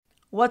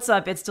What's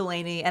up? It's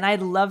Delanie, and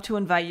I'd love to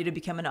invite you to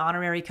become an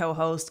honorary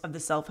co-host of the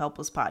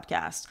Self-Helpless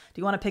podcast. Do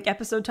you want to pick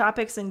episode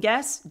topics and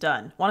guests?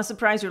 Done. Want to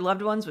surprise your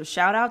loved ones with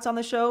shout-outs on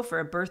the show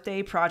for a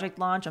birthday, project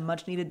launch, a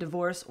much-needed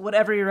divorce,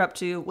 whatever you're up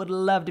to? Would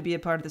love to be a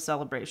part of the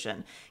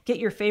celebration. Get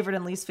your favorite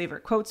and least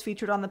favorite quotes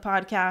featured on the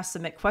podcast,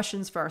 submit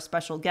questions for our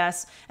special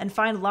guests, and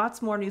find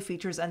lots more new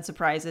features and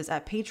surprises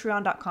at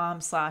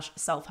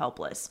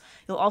patreon.com/selfhelpless.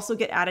 You'll also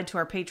get added to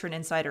our Patron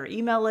Insider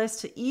email list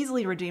to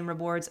easily redeem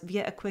rewards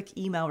via a quick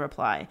email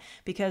reply,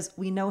 because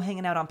we know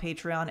hanging out on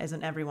Patreon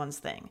isn't everyone's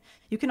thing.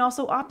 You can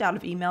also opt out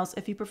of emails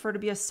if you prefer to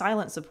be a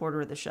silent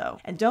supporter of the show.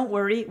 And don't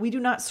worry, we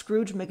do not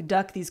Scrooge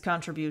McDuck these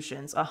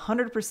contributions.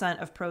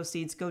 100% of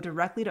proceeds go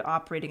directly to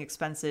operating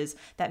expenses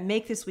that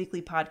make this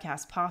weekly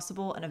podcast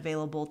possible and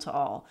available to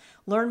all.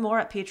 Learn more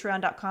at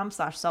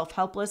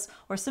patreon.com/selfhelpless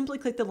or simply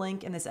click the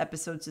link in this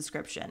episode's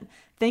description.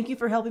 Thank you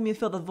for helping me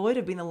fill the void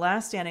of being the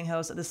last standing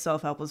host of the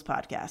Self-Helpless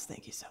podcast.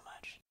 Thank you so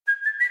much.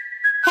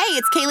 Hey,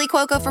 it's Kaylee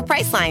Cuoco for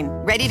Priceline.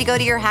 Ready to go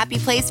to your happy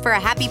place for a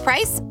happy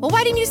price? Well,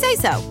 why didn't you say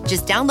so?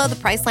 Just download the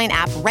Priceline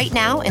app right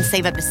now and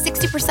save up to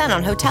 60%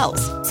 on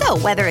hotels. So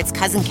whether it's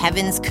Cousin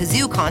Kevin's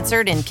Kazoo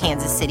Concert in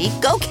Kansas City,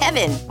 go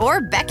Kevin, or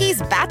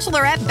Becky's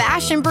Bachelorette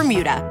Bash in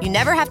Bermuda, you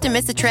never have to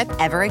miss a trip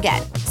ever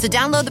again. So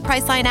download the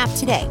Priceline app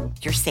today.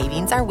 Your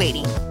savings are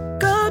waiting.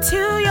 Go to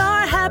your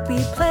happy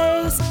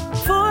place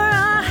for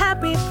a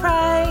happy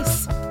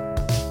price.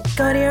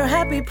 Go to your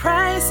happy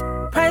price,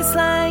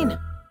 Priceline.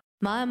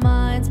 My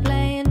mind's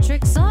playing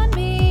tricks on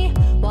me.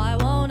 Why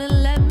won't it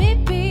let me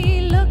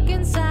be? Look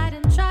inside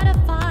and try to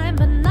find,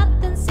 but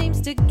nothing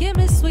seems to give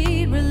me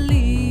sweet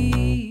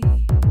relief.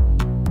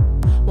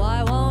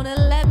 Why won't it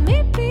let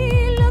me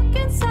be? Look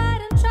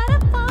inside and try to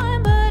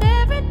find, but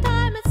every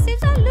time it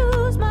seems I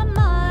lose my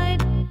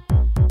mind.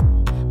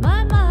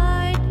 My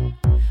mind.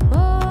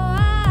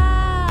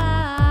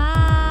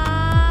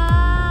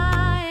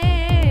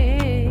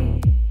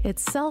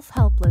 It's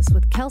Self-Helpless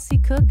with Kelsey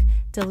Cook,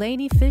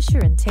 Delanie Fischer,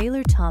 and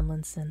Taylor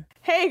Tomlinson.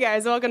 Hey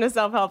guys, welcome to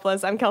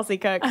Self-Helpless. I'm Kelsey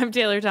Cook. I'm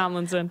Taylor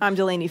Tomlinson. I'm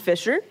Delanie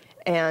Fischer.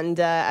 And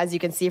as you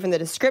can see from the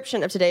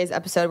description of today's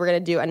episode, we're going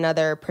to do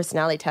another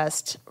personality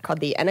test called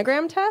the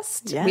Enneagram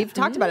test. Yeah. We've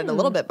talked about it a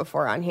little bit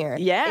before on here.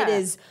 Yeah. It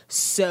is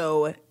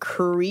so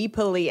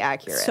creepily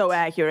accurate. So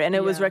accurate. And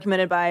it was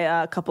recommended by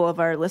a couple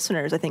of our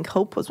listeners. I think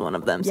Hope was one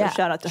of them. So Yeah.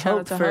 shout out to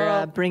Hope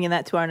for bringing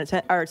that to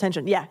our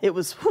attention. Yeah, it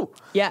was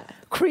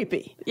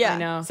creepy. Yeah. I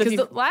know. So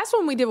Because the last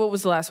one we did, what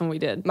was the last one we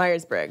did?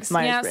 Myers-Briggs.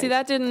 Yeah, see,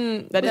 that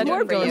didn't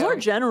More, more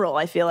general,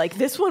 I feel like.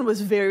 This one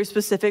was very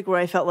specific where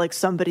I felt like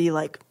somebody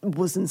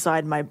was inside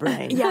my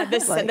brain. Yeah,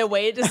 the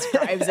way it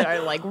describes it are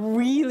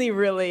really,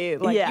 really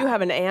you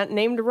have an aunt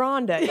named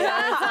Rhonda.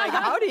 Yeah, it's like,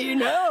 how do you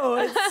know?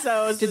 It's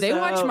so. Did they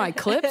watch my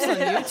clips on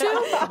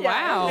YouTube?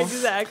 Wow.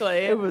 Exactly.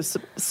 It was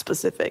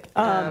specific.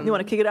 You want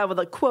to kick it out with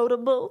a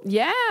quotable?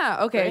 Yeah.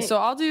 Okay. Great. So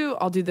I'll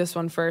do this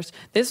one first.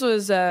 This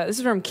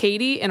is from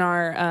Katie in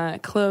our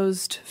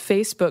closed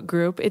Facebook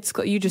group.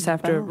 You just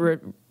have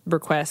to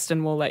request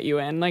and we'll let you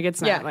in. Like,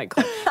 it's not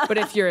but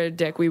if you're a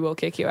dick, we will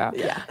kick you out.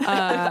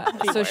 Yeah.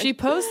 So she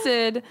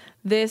posted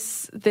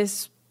this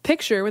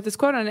picture with this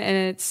quote on it, and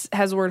it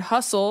has the word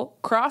hustle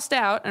crossed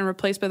out and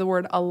replaced by the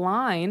word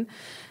align.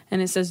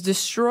 And it says,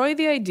 destroy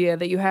the idea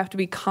that you have to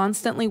be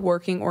constantly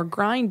working or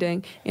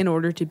grinding in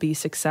order to be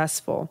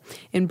successful.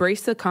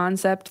 Embrace the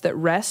concept that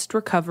rest,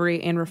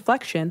 recovery, and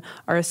reflection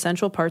are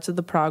essential parts of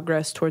the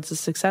progress towards a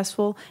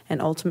successful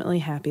and ultimately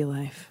happy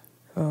life.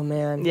 Oh,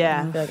 man.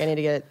 Yeah. I feel like I need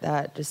to get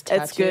that just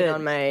tattooed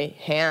on my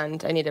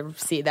hand. I need to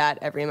see that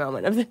every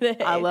moment of the day.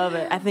 I love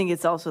it. I think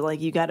it's also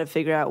you got to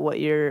figure out what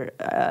your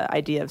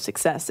idea of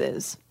success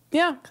is.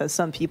 Yeah. Because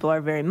some people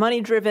are very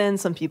money driven,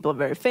 some people are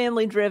very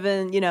family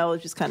driven,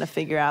 just kind of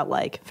figure out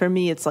for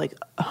me, it's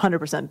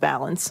 100%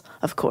 balance,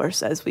 of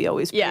course, as we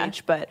always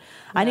preach. But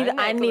I need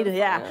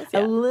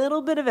a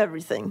little bit of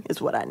everything is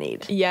what I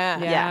need.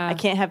 Yeah. I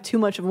can't have too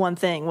much of one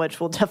thing, which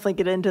we'll definitely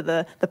get into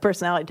the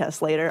personality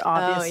test later,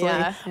 obviously.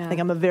 I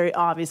think I'm a very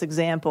obvious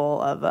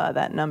example of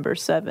that number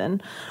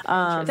 7.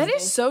 That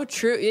is so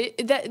true.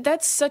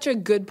 That's such a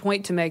good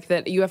point to make,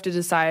 that you have to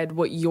decide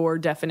what your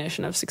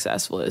definition of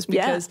successful is,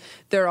 because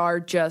there are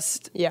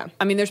just,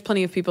 I mean, there's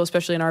plenty of people,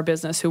 especially in our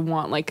business, who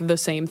want the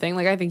same thing.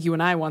 I think you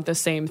and I want the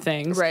same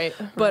things. Right.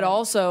 But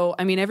also,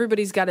 I mean,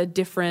 everybody's got a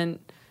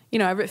different,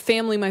 every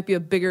family might be a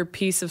bigger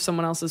piece of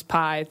someone else's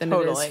pie than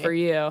it is for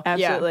you.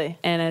 Absolutely.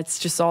 And it's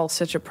just all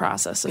such a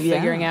process of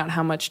figuring out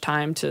how much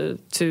time to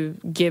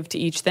give to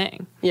each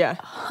thing. Yeah.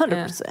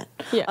 100%.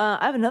 Yeah.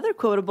 I have another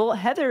quotable.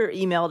 Heather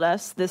emailed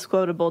us this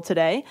quotable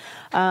today.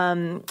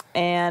 And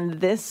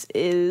this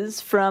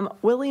is from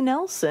Willie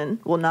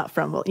Nelson. Well, not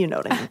from, you know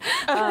what I mean.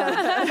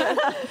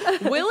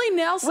 Willie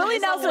Nelson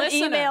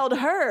emailed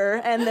her,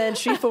 and then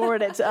she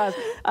forwarded it to us.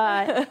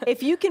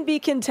 If you can be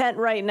content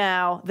right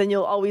now, then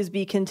you'll always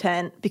be content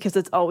because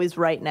it's always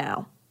right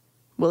now.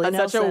 Willie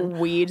That's Nelson. such a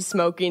weed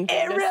smoking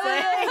thing to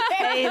say.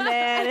 Hey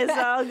man, it's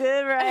all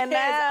good right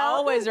now. It's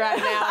always right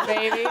now,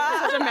 baby.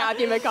 Such a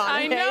Matthew McConaughey.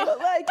 I know.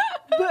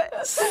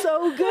 But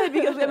so good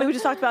because we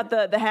just talked about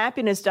the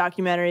happiness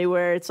documentary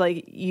where it's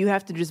like you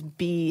have to just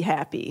be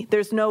happy.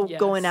 There's no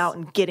going out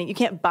and getting. You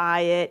can't buy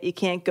it. You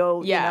can't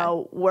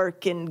go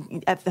work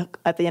and at the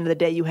end of the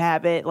day you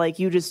have it. Like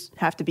you just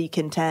have to be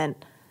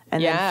content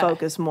and then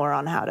focus more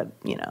on how to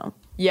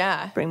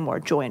bring more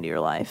joy into your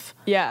life.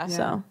 Yeah.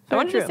 So I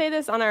wanted to say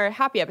this on our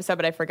happy episode,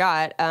 but I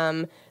forgot.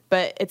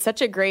 But it's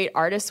such a great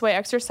artist way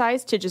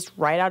exercise to just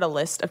write out a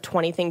list of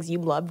 20 things you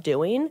love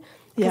doing.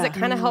 Because it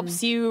kind of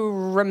helps you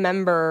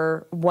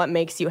remember what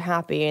makes you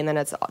happy. And then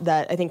it's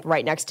that, I think,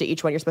 right next to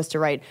each one, you're supposed to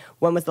write,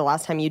 when was the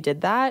last time you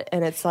did that?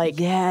 And it's like,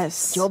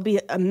 you'll be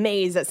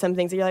amazed at some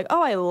things that you're like,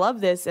 oh, I love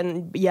this.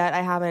 And yet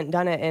I haven't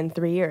done it in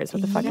 3 years.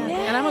 What the fuck?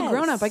 And I'm a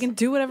grown up. I can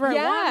do whatever I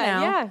want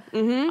now. Yeah.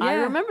 Mm-hmm. I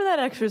remember that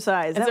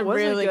exercise. It's that was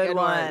really a good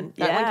one.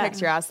 That one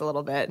kicks your ass a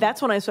little bit.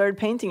 That's when I started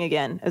painting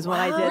again, is when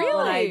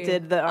I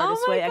did the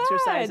artist way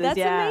exercises. That's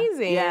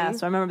amazing. Yeah,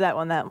 so I remember that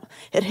one.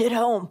 It hit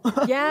home.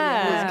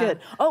 Yeah. It was good.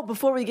 Oh,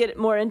 before we get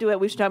more into it,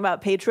 we should talk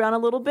about Patreon a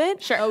little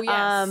bit. Sure. Oh,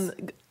 yes.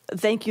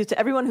 Thank you to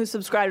everyone who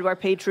subscribed to our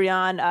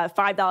Patreon,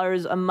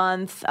 $5 a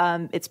month.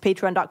 It's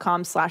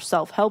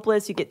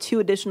patreon.com/selfhelpless. You get 2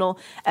 additional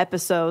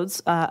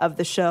episodes of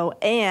the show.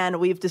 And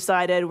we've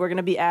decided we're going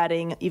to be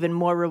adding even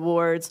more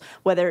rewards,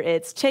 whether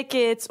it's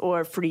tickets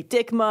or free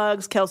dick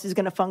mugs. Kelsey's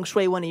going to feng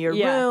shui one of your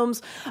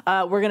rooms.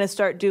 We're going to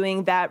start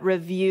doing that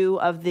review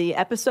of the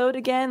episode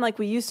again, like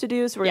we used to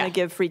do. So we're going to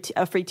give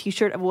a free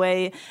t-shirt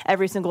away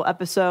every single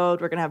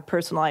episode. We're going to have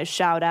personalized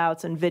shout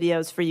outs and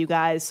videos for you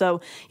guys. So,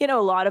 a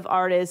lot of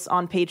artists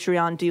on Patreon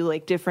do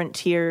like different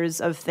tiers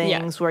of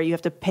things where you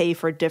have to pay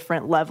for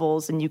different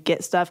levels and you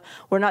get stuff.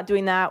 We're not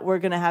doing that. We're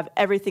going to have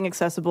everything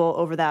accessible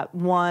over that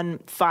one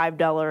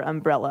 $5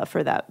 umbrella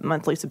for that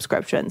monthly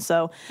subscription.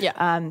 So it's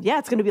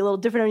going to be a little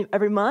different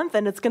every month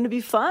and it's going to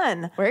be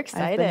fun. We're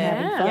excited. I've been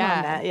having fun on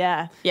that.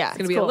 Yeah. It's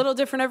going to be a little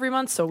different every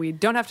month so we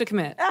don't have to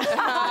commit. We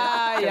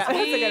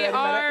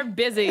are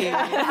busy.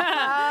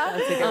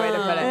 That's a good way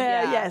to put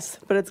it. Yes,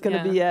 but it's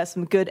going to be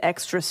some good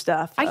extra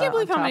stuff. I can't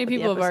believe how many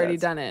people have already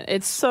done it.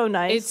 It's so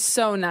nice. It's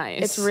so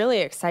nice. It's really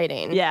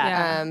exciting.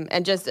 Yeah.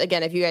 And just,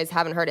 again, if you guys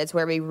haven't heard, it's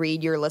where we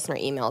read your listener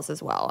emails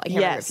as well. I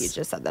can't remember if you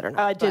just said that or not.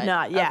 I did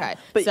not, Okay.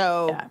 But,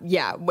 so,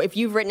 if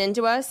you've written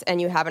into us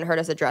and you haven't heard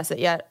us address it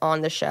yet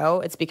on the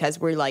show, it's because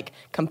we're, like,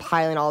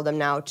 compiling all of them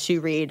now to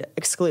read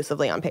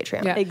exclusively on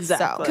Patreon. Yeah,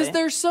 exactly. Because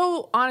they're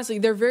so, honestly,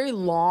 they're very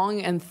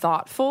long and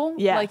thoughtful.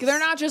 Yes. Like, they're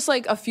not just,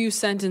 like, a few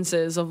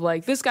sentences of,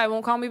 like, this guy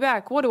won't call me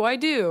back. What do I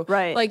do?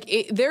 Right. Like,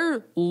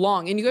 they're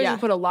long. And you guys have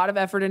put a lot of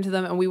effort into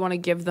them, and we want to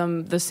give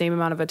them the same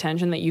amount of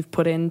attention that you've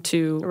put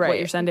into what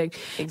you're sending.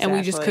 Exactly. And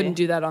we just couldn't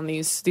do that on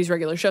these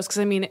regular shows. Because,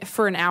 I mean,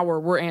 for an hour,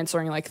 we're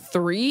answering, like,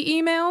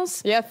 3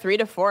 emails. Yeah, 3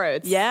 to 4.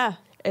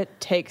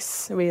 It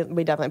takes, we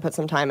definitely put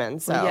some time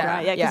in. So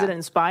because it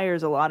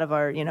inspires a lot of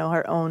our,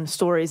 our own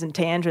stories and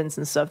tangents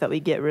and stuff that we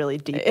get really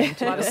deep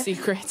into. A lot of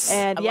secrets.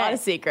 And a lot of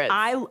secrets.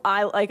 I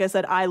like I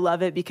said, I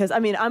love it because, I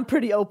mean, I'm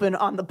pretty open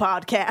on the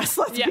podcast,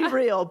 let's be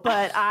real,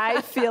 but I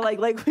feel like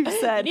we've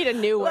said. You need a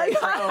new word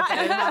for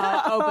open,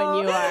 how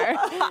open you are.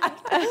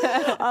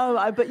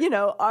 But,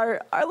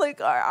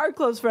 our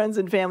close friends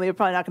and family are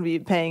probably not going to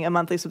be paying a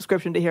monthly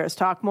subscription to hear us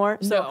talk more.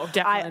 So no,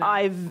 definitely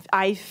not.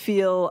 I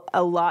feel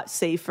a lot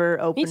safer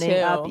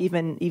opening up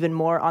even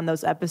more on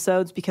those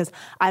episodes because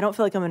I don't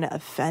feel like I'm going to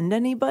offend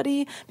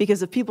anybody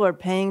because if people are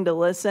paying to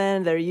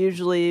listen, they're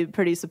usually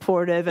pretty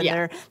supportive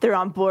and they're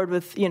on board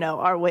with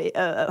our way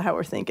how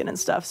we're thinking and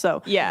stuff.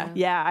 So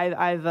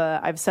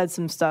I've said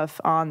some stuff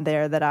on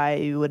there that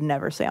I would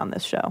never say on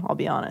this show. I'll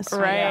be honest.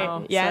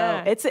 Right?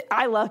 Yeah. So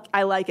I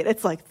like it.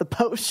 It's like the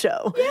post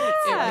show.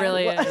 Yeah. It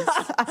really is.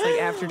 It's like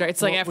after dark.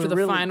 It's like after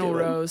the final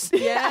rose.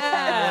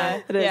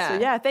 Yeah. It is.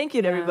 So thank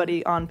you to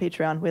everybody on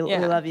Patreon. We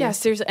love you. Yeah,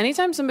 seriously.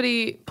 Anytime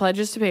somebody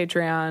pledges to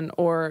Patreon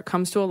or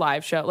comes to a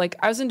live show, like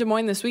I was in Des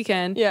Moines this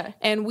weekend,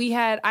 and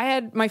I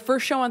had my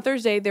first show on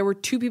Thursday. There were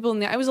 2 people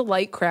I was a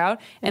light crowd,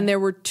 and there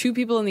were 2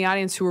 people in the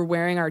audience who were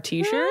wearing our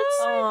T-shirts.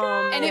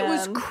 Oh, and it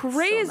was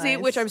crazy, so nice.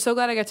 which I'm so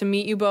glad I got to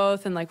meet you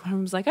both. And like one of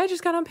them was like, I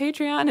just got on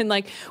Patreon, and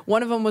like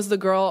one of them was the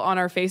girl on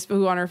our Facebook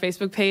who on our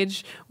Facebook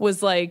page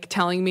was like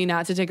telling me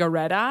not to take a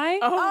red eye.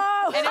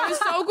 And it was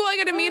so cool. I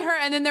got to meet her.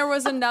 And then there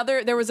was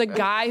a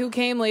guy who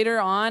came later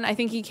on. I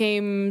think he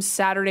came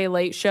Saturday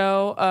late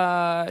show.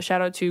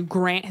 Shout out to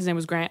Grant. His name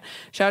was Grant.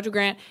 Shout out to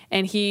Grant.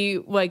 And he,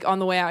 like, on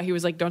the way out, he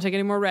was like, don't take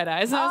any more red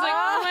eyes. And I was like,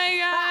 oh my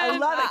God. I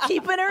love it.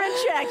 Keeping her in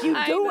check. You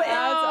do it.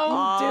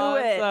 You do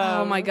it.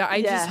 Oh my God.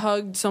 I just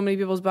hugged so many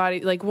people's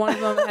bodies. Like one of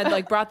them had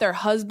like brought their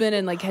husband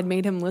and like had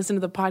made him listen to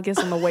the podcast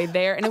on the way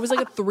there. And it was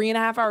like a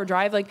 3.5 hour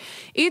drive. Like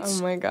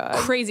it's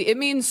crazy. It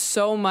means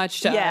so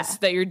much to us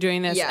that you're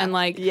doing this. And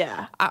like,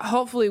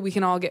 hopefully we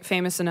can all get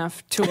famous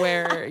enough to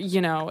where,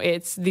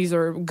 these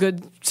are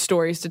good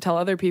stories to tell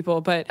other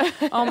people. But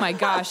oh my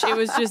gosh,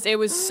 it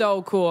was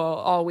so cool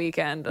all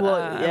weekend. Well,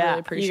 I really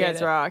appreciate it. You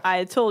guys rock.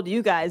 I told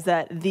you guys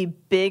that the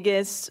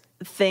biggest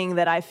thing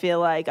that I feel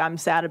like I'm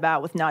sad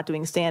about with not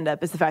doing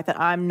stand-up is the fact that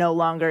I'm no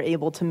longer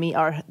able to meet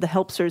the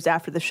helpsters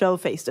after the show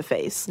face to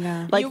face.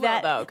 Like you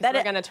will, though, because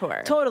we're gonna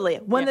tour. Totally.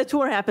 When the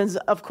tour happens,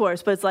 of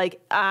course, but it's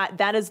like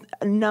that is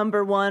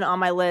number one on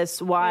my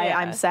list why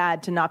I'm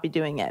sad to not be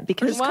doing it.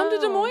 Because Just come to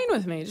Des Moines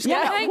with me. Just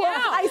come hang out.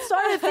 I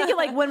started thinking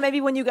like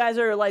when you guys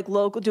are like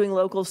doing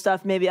local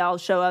stuff, maybe I'll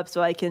show up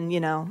so I can,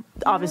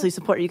 obviously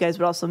support you guys,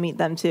 but also meet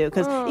them too.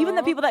 Because even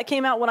the people that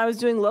came out when I was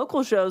doing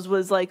local shows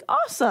was like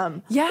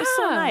awesome. Yeah. It was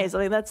so nice.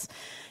 I mean,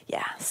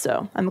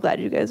 so I'm glad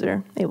you guys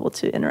are able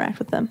to interact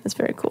with them. It's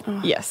very cool.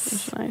 Yes.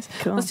 That's nice.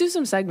 Cool. Let's do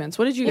some segments.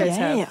 What did you guys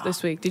have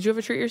this week? Did you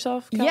ever treat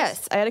yourself, Kels?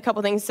 Yes, I had a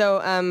couple things.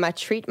 So my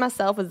treat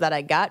myself was that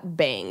I got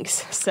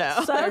bangs.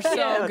 So They're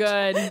so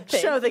good.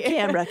 Show the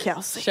camera,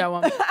 Kelsey. Show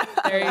them.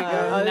 There you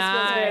go.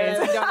 Nice.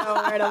 I don't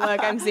know where to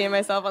look. I'm seeing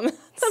myself on the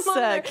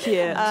So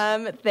cute.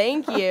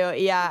 Thank you.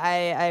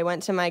 Yeah, I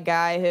went to my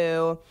guy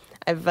who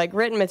I've like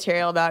written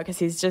material about because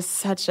he's just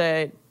such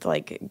a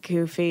like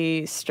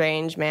goofy,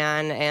 strange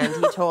man, and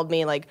he told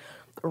me like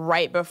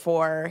right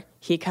before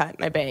he cut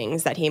my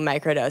bangs that he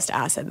microdosed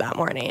acid that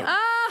morning.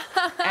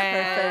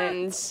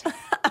 And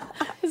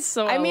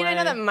So I mean, I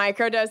know that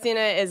microdosing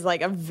it is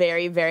like a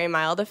very, very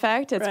mild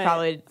effect. It's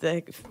probably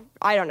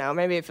I don't know,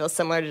 maybe it feels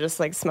similar to just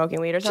like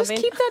smoking weed or something.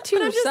 Just keep that to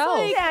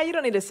yourself. You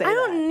don't need to say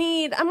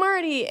I'm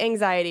already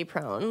anxiety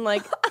prone.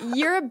 Like,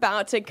 you're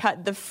about to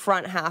cut the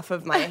front half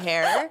of my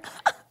hair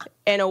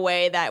in a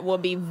way that will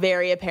be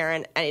very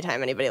apparent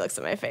anytime anybody looks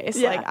at my face.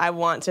 Yeah. Like, I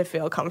want to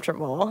feel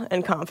comfortable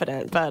and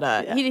confident,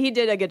 but he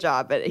did a good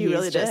job. But He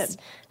really just,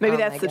 did. Maybe oh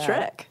that's my the God.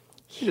 trick.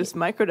 You just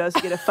microdose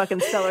to get a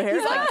fucking stellar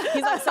haircut.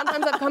 He's like,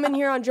 sometimes I've come in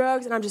here on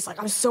drugs and I'm just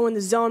like, I'm so in the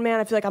zone, man.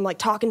 I feel like I'm like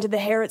talking to the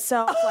hair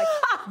itself. Like,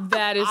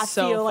 that is I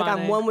so feel like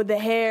funny. I'm one with the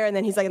hair. And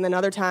then he's like, and then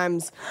other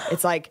times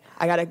it's like,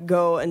 I gotta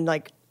go and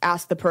like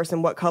ask the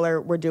person what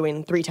color we're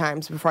doing 3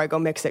 times before I go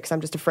mix it because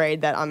I'm just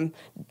afraid that I'm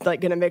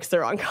like gonna mix the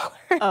wrong color.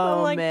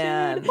 Oh, like,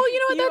 man. dude, Well, you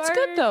know what? That's are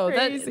good though.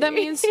 crazy. That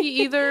means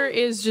he either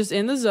is just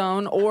in the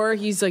zone or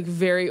he's like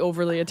very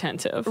overly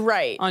attentive,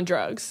 Right. on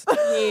drugs.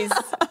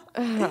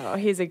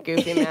 He's a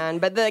goofy man,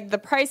 but the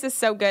price is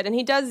so good, and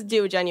he does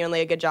do genuinely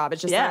a good job.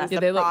 It's just sometimes they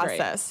the look great.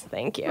 process.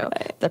 Thank you.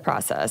 The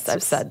process.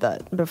 I've said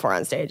that before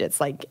on stage.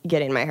 It's like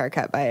getting my hair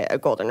cut by a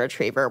golden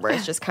retriever, where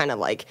it's just kind of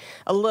like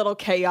a little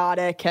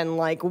chaotic and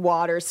like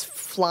water's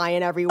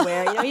flying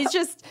everywhere.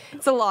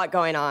 It's a lot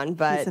going on,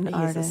 but He's an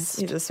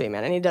artist. He's a sweet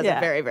man, and he does a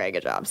very, very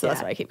good job. So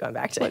that's why I keep going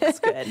back to it. Looks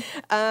good.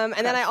 And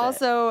then I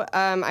also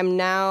I'm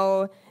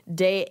now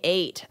day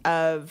 8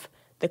 of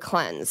the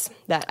cleanse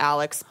that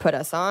Alex put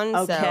us on.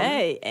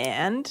 Okay, So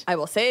and I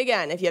will say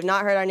again, if you have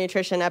not heard our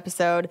nutrition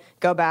episode,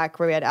 go back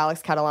where we had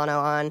Alex Catalano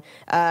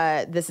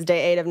on. This is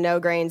day 8 of no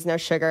grains, no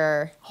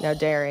sugar, no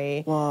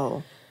dairy.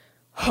 whoa.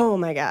 Oh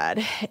my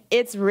God.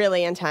 It's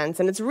really intense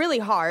and it's really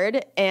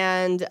hard.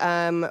 And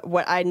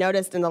what I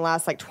noticed in the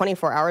last like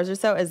 24 hours or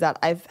so is that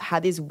I've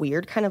had these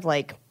weird kind of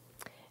like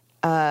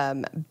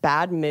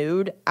bad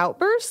mood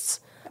outbursts,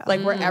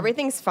 like where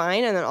everything's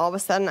fine and then all of a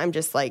sudden I'm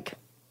just like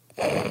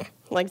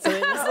so it's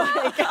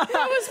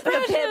like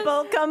The pit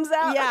bull comes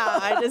out. yeah,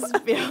 I just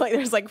feel like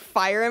there's like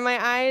fire in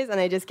my eyes and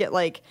I just get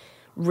like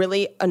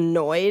really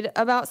annoyed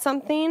about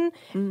something.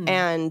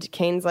 And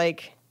Kane's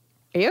like,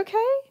 are you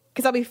okay?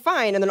 Because I'll be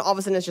fine. And then all of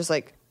a sudden it's just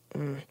like,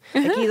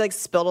 like he like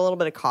spilled a little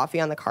bit of coffee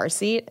on the car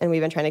seat and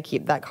we've been trying to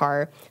keep that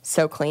car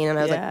so clean. And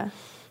I was like,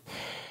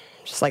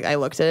 just like, I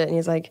looked at it and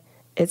he's like,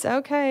 it's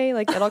okay.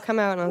 Like it'll come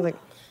out. And I was like,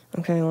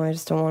 okay, well, I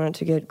just don't want it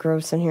to get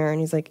gross in here. And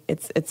he's like,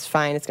 it's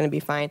fine. It's going to be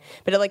fine.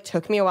 But it like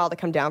took me a while to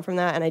come down from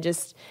that. And I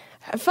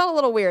felt a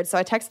little weird. So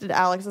I texted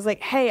Alex. I was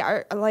like, hey,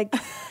 are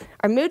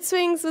mood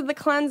swings with the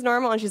cleanse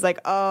normal? And she's like,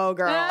 oh,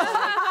 girl.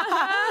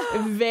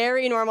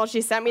 Very normal.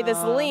 She sent me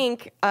this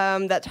link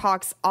that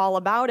talks all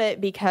about it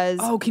because...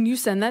 Oh, can you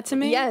send that to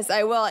me? Yes,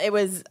 I will. It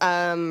was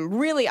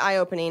really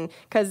eye-opening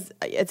because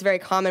it's very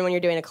common when you're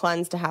doing a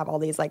cleanse to have all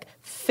these like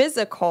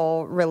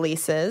physical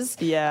releases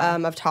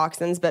of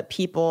toxins, but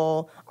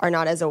people are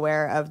not as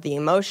aware of the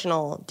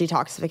emotional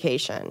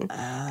detoxification.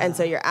 And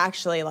so you're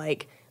actually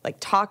like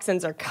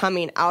toxins are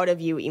coming out of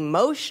you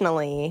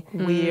emotionally.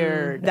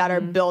 Weird. That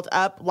are built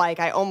up. Like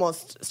I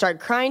almost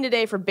started crying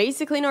today for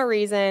basically no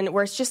reason,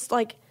 where it's just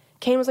like,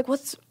 Kane was like,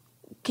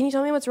 can you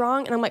tell me what's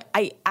wrong? And I'm like,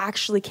 I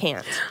actually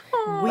can't.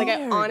 Like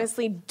I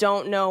honestly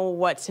don't know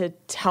what to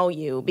tell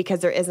you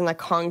because there isn't a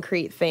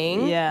concrete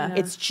thing. Yeah.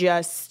 It's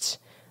just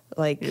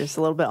like... You're just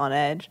a little bit on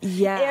edge.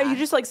 Yeah. Are you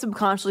just like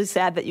subconsciously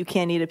sad that you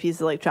can't eat a piece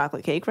of like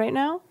chocolate cake right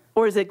now?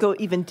 Or does it go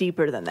even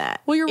deeper than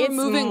that? Well, you're It's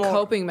removing more-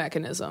 coping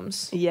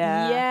mechanisms.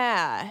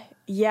 Yeah.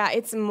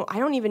 It's... I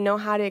don't even know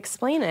how to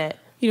explain it.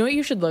 You know what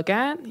you should look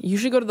at? You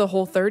should go to the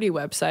Whole30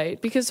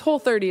 website because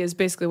Whole30 is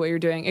basically what you're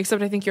doing,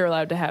 except I think you're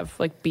allowed to have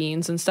like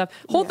beans and stuff.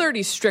 Whole30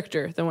 is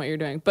stricter than what you're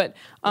doing, but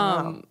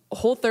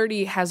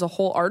Whole30 has a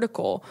whole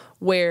article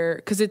where,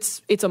 because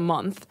it's a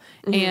month,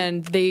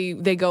 and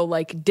they go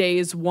like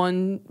days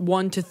 1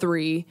 to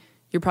 3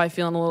 you're probably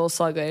feeling a little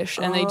sluggish.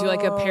 And they do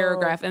like a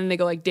paragraph and then they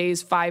go like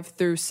days 5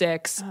 through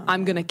 6,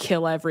 I'm going to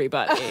kill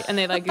everybody. And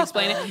they like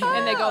explain it.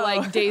 And they go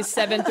like days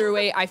 7 through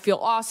 8, I feel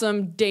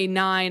awesome. Day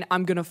 9,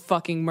 I'm going to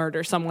fucking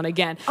murder someone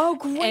again. Oh,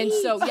 great. And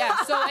so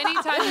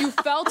anytime you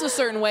felt a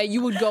certain way,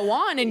 you would go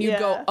on and you'd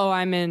go, oh,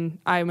 I'm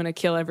going to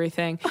kill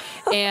everything.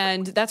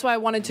 And that's why I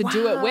wanted to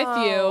do it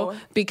with you,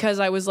 because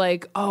I was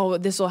like, oh,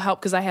 this will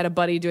help, because I had a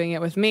buddy doing it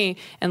with me.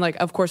 And like,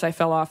 of course I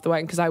fell off the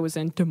wagon because I was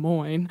in Des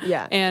Moines.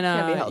 Yeah.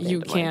 And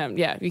you can't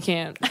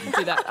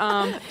do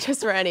that.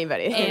 Just for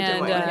anybody.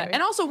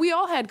 And also we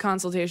all had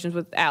consultations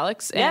with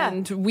Alex,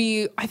 and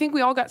I think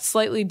we all got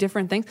slightly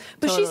different things.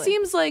 But she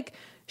seems like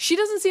she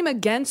doesn't seem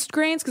against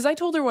grains, because I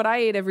told her what I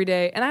ate every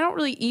day, and I don't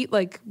really eat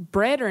like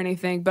bread or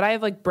anything, but I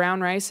have like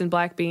brown rice and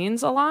black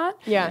beans a lot.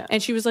 Yeah.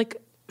 And she's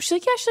like,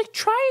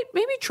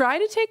 try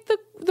to take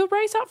the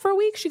rice out for a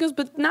week. She goes,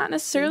 but not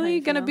necessarily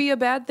going to be a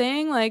bad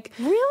thing. Like,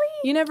 really?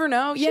 You never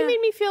know. She made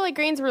me feel like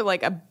grains were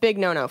like a big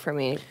no-no for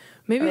me.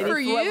 Maybe for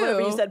you.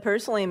 Whatever you said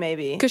personally,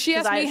 maybe. Because she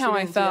asked me how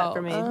I felt.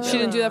 For me. She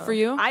didn't do that for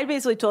you? I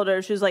basically told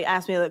her, she was like,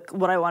 asked me like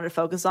what I wanted to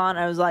focus on.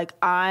 I was like,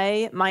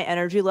 my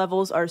energy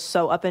levels are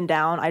so up and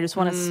down. I just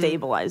want to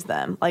stabilize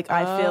them. Like,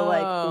 I feel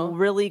like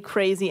really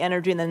crazy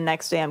energy, and then the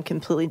next day I'm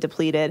completely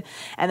depleted.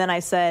 And then I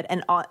said,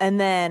 and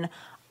then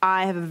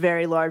I have a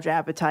very large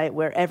appetite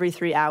where every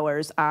 3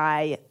 hours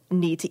I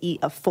need to eat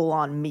a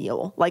full-on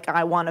meal. Like,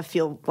 I want to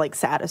feel like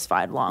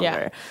satisfied longer.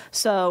 Yeah.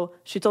 So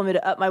she told me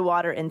to up my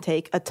water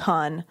intake a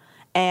ton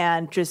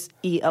and just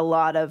eat a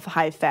lot of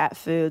high-fat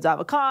foods,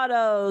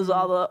 avocados,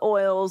 all the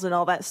oils and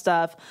all that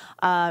stuff.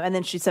 And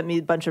then she sent me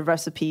a bunch of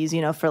recipes,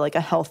 for like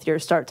a healthier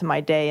start to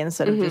my day,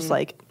 instead of just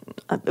like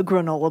a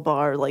granola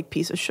bar, like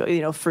piece of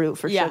sugar, fruit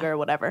for sugar or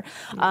whatever.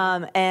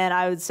 And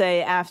I would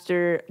say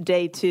after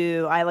day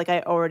 2,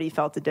 I already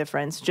felt the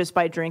difference just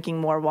by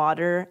drinking more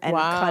water and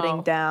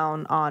cutting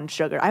down on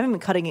sugar. I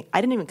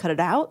didn't even cut it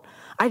out.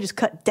 I just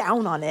cut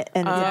down on it,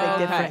 and it's a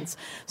big difference.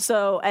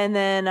 So, and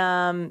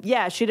then,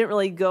 she didn't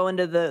really go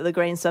into the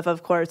grain stuff.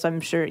 Of course,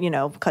 I'm sure,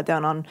 cut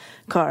down on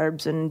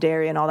carbs and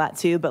dairy and all that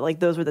too. But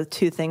like, those were the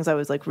 2 things I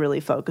was like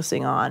really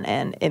focusing on,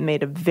 and it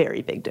made a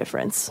very big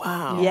difference.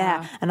 Wow.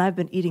 Yeah. And I've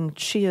been eating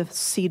chia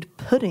seed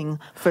pudding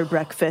for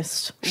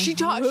breakfast. She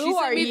sent me the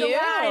link too.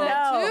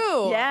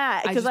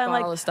 Yeah. I just I'm bought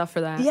like, all the stuff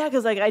for that. Yeah.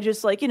 Cause like, I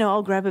just like,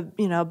 I'll grab a,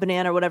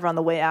 banana or whatever on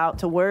the way out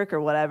to work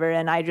or whatever.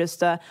 And I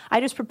just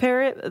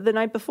prepare it the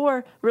night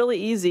before.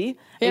 Really easy.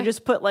 Yeah. You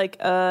just put like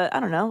a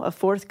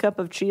 1/4 cup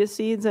of chia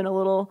seeds in a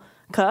little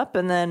cup,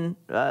 and then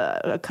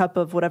a cup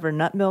of whatever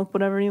nut milk,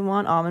 whatever you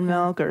want, almond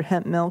milk or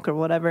hemp milk or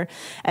whatever.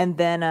 And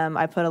then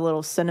I put a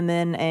little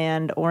cinnamon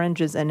and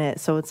oranges in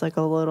it, so it's like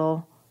a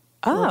little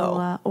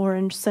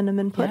orange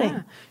cinnamon pudding.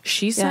 Yeah.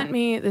 She sent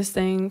me this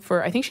thing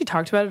for, I think she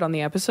talked about it on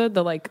the episode,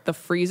 the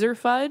freezer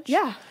fudge.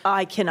 Yeah.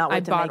 I cannot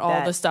wait to make that. I bought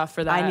all the stuff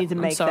for that. I need to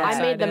make that.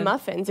 I made the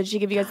muffins. Did she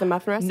give you guys the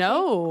muffin recipe?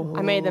 No.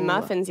 I made the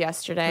muffins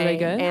yesterday. Are they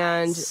good?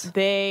 And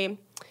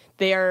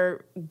they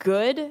are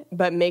good,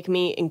 but make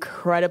me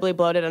incredibly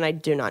bloated, and I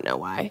do not know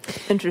why.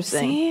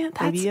 Interesting.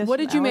 See, what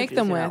did you make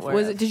them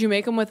with? Did you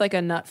make them with like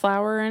a nut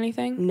flour or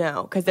anything?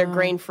 No, because they're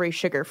grain-free,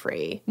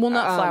 sugar-free. Well,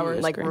 nut flour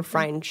is like grain-free.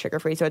 refined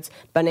sugar-free. So it's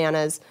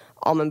bananas,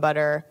 almond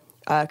butter,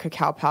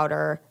 cacao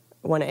powder,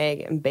 1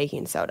 egg, and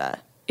baking soda.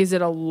 Is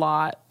it a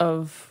lot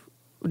of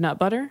nut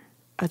butter?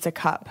 It's a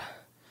cup.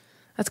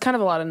 That's kind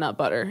of a lot of nut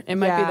butter. It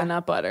might be the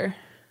nut butter.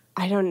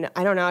 I don't know.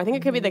 I think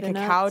it could be the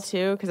cacao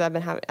too, because I've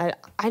been having.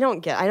 I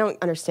don't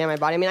understand my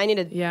body. I mean, I need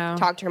to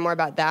talk to her more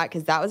about that,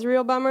 because that was a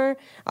real bummer.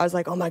 I was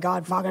like, oh my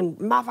god, fucking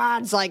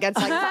muffins! Like, it's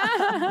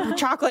like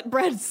chocolate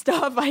bread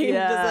stuff.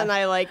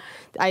 It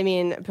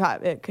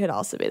could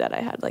also be that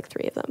I had like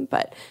 3 of them,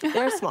 but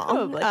they're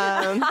small.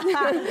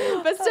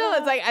 But still,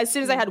 it's like as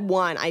soon as I had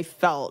one, I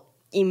felt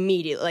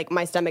immediately like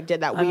my stomach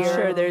did that weird. I'm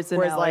sure there's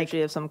an allergy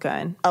like of some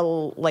kind. A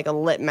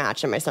lit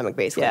match in my stomach,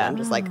 basically. Yeah. I'm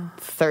just like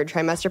 3rd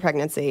trimester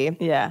pregnancy.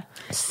 Yeah.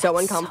 So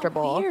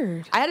uncomfortable. So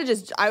weird.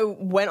 I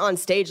went on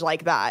stage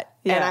like that,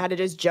 and I had to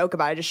just joke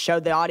about it. I just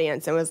showed the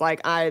audience and was like,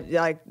 I'm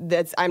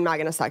not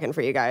gonna suck in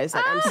for you guys.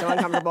 Like, I'm so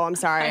uncomfortable. I'm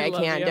sorry, I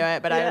can't do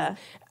it. But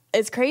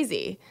it's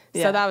crazy.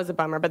 Yeah. So that was a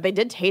bummer. But they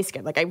did taste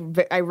good. Like,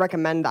 I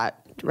recommend that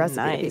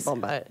recipe to people.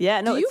 But do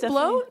you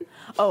bloat?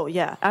 Oh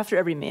yeah, after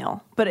every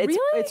meal. But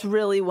it's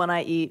really when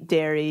I eat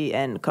dairy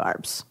and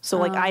carbs. So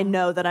like, I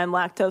know that I'm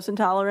lactose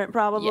intolerant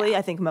probably. Yeah.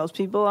 I think most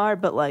people are,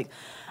 but like,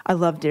 I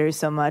love dairy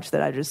so much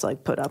that I just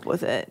like put up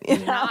with it.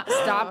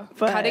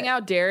 Cutting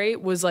out dairy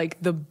was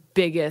like the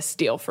biggest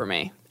deal for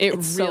me.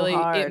 It's really, so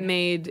hard.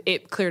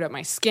 It cleared up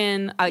my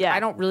skin. I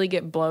don't really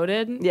get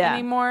bloated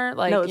anymore.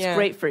 Like, no, it's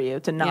great for you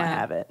to not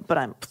have it.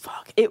 But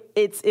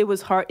it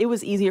was hard. It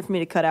was easier for me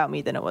to cut out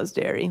meat than it was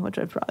dairy, which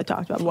I've probably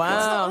talked about before.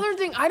 That's the other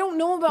thing. I don't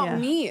know about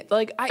meat.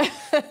 Like, I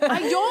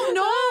don't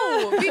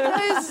know,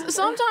 because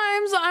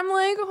sometimes I'm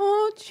like,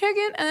 oh,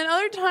 chicken, and then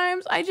other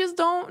times I just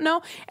don't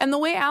know. And the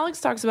way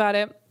Alex talks about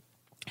it,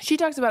 she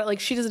talks about it like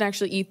she doesn't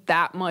actually eat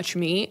that much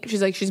meat.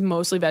 She's like, she's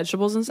mostly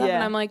vegetables and stuff. Yeah.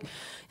 And I'm like,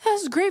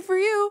 this is great for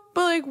you,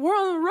 but like we're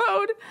on the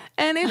road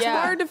and it's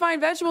hard to find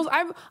vegetables.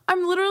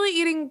 I'm literally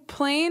eating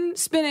plain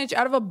spinach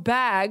out of a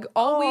bag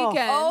all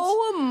weekend.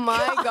 Oh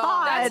my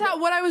God. That's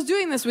what I was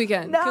doing this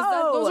weekend.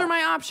 Because those are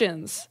my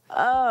options.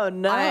 Oh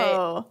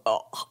no.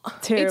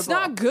 Terrible. It's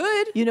not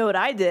good. You know what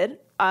I did?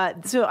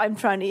 So I'm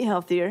trying to eat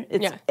healthier.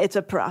 It's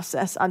a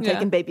process. I'm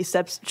taking baby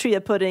steps,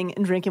 chia pudding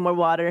and drinking more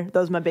water.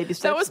 Those are my baby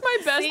steps. That was my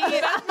best.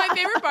 My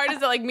favorite part is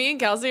that like me and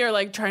Kelsey are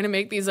like trying to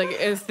make these like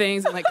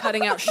things and like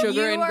cutting out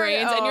sugar and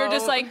grains, and you're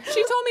just like,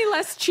 she told me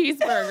less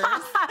cheeseburgers.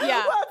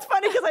 Well, it's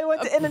funny because I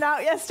went to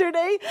In-N-Out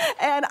yesterday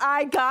and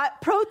I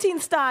got protein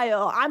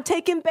style. I'm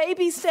taking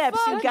baby steps,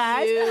 you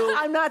guys.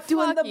 I'm not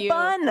doing the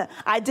bun.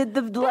 I did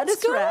the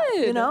lettuce wrap.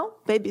 You know,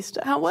 baby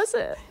steps. How was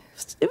it?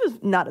 It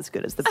was not as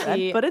good as the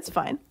bread, but it's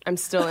fine. I'm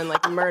still in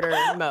like murder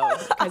mode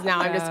because now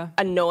I'm just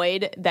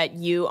annoyed that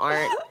you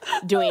aren't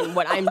doing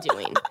what I'm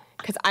doing.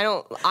 Because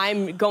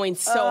I'm going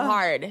so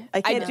hard. I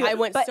can't do it. I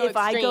went but so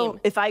extreme.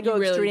 If I go You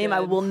really extreme, did.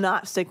 I will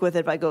not stick with it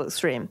if I go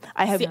extreme.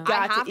 I have got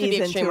I have to to ease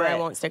be extreme into or it. I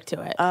won't stick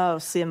to it. Oh,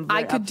 see, I'm very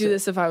I could do opposite.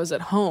 this if I was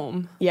at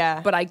home.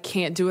 Yeah. But I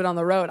can't do it on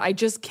the road. I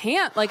just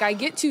can't. Like, I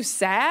get too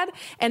sad.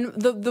 And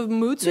the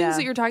mood swings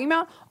that you're talking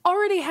about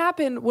already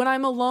happened when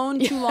I'm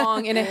alone too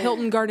long in a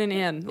Hilton Garden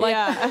Inn. Like,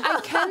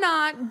 I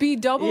cannot be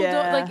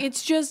like,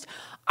 it's just,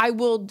 I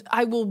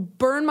will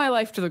burn my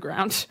life to the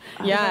ground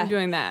if I'm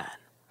doing that.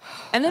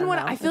 And then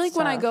I feel like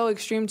when I go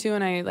extreme too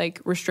and I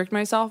like restrict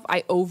myself,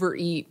 I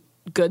overeat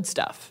good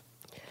stuff.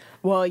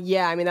 Well,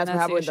 yeah, I mean, that's what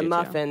That's happened the with the issue, too.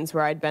 muffins,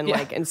 where I'd been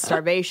like in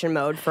starvation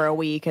mode for a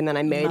week, and then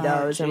I made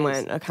those and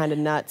went kind of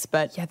nuts.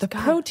 But Yeah, the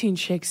protein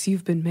shakes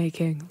you've been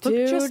making look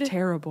just Dude.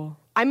 terrible.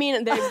 I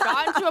mean, they've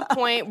gotten to a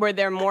point where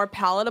they're more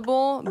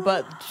palatable,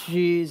 but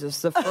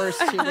Jesus, the first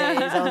 2 days,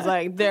 I was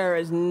like, there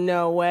is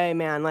no way,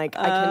 man. Like,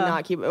 I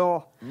cannot keep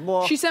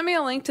She sent me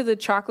a link to the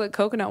chocolate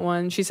coconut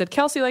one. She said,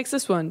 Kelsey likes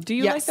this one. Do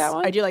you like that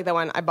one? I do like that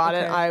one. I bought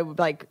it. Okay.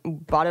 I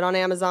bought it on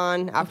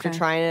Amazon after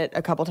trying it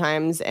a couple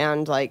times,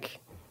 and like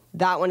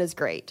that one is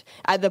great.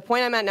 At the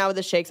point I'm at now with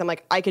the shakes, I'm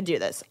like, I could do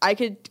this. I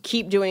could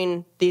keep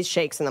doing these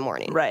shakes in the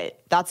morning. Right.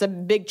 That's a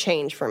big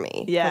change for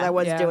me. Yeah. Because I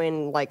was Yeah.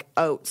 doing like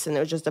oats, and it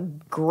was just a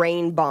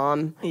grain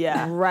bomb.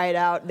 Yeah. Right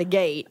out the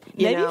gate.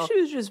 You know? Maybe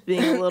she was just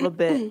being a little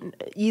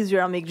bit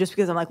easier on me just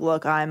because I'm like,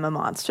 look, I'm a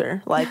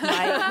monster. Like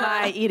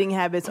my eating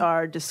habits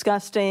are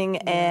disgusting,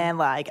 and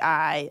like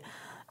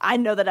I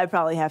know that I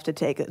probably have to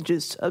take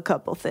just a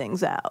couple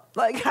things out.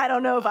 Like, I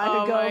don't know if I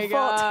could go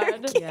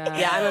full turkey.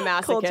 Yeah, I'm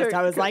a Cold masochist. turkey.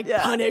 I was like,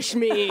 Yeah. punish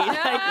me.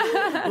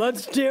 Like,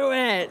 let's do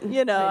it.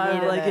 You know,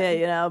 I'm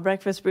like,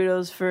 breakfast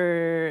burritos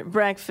for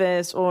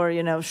breakfast,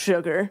 or,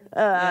 sugar.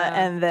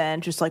 And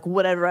then just like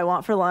whatever I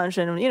want for lunch.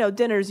 And,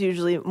 dinner's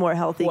usually more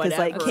healthy because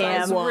like Whatever I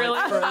Cam. want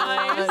really for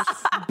nice.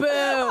 lunch.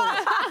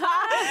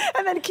 Boom.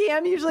 And then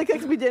Cam usually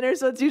cooks me dinner.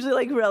 So it's usually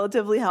like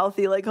relatively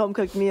healthy, like home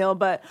cooked meal.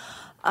 But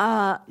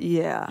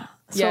yeah.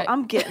 So Yeah.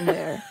 I'm getting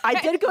there. I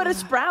did go to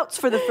Sprouts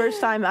for the first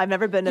time. I've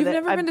never been to You've the,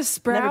 never I've been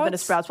to Never been to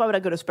Sprouts? Sprouts. Why would I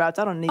go to Sprouts?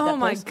 I don't need that Oh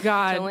my place.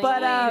 God.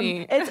 But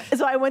Delanie.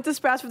 so I went to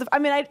Sprouts for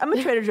I'm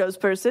a Trader Joe's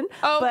person.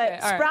 Oh, but okay,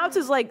 all right. Sprouts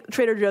is like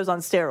Trader Joe's on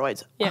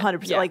steroids,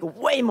 100%, yeah. like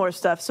way more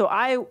stuff. So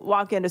I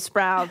walk into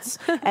Sprouts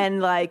and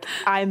like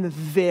I'm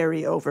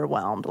very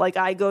overwhelmed. Like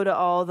I go to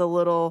all the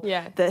little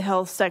the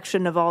health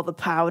section of all the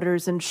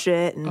powders and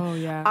shit, and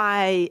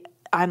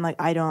I'm like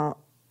I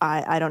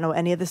don't know what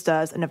any of this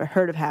does. I never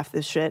heard of half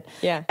this shit.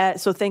 Yeah.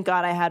 So thank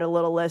God I had a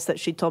little list that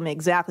she told me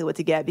exactly what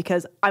to get,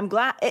 because I'm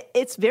glad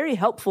it's very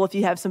helpful if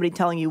you have somebody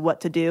telling you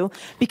what to do.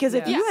 Because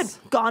if you had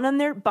gone on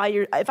there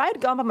if I had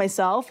gone by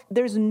myself,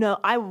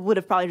 I would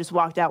have probably just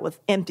walked out with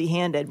empty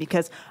handed,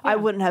 because I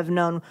wouldn't have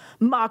known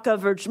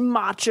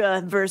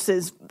matcha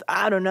versus,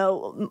 I don't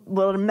know,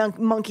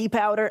 monkey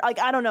powder. Like,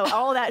 I don't know,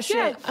 all that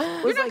shit.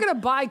 You're not going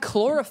to buy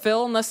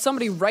chlorophyll unless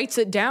somebody writes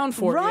it down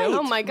for Right. you.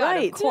 Oh my God,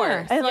 Right. of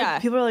course. And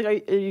like people are like,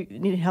 are you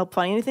need help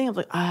finding anything? I was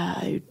like,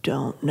 I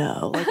don't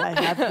know. Like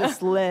I have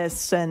this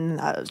list, and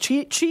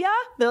chia?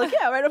 They're like,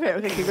 yeah, right over here.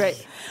 Okay,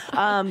 great.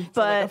 But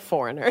like a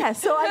foreigner. Yeah,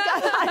 so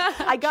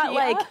I got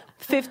like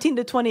 15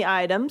 to 20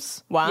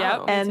 items. Wow.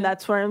 Yep. And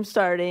that's where I'm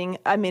starting.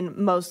 I mean,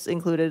 most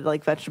included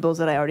like vegetables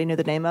that I already knew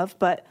the name of,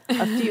 but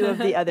a few of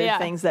the other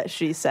things that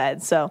she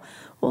said. So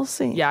we'll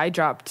see. Yeah, I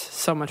dropped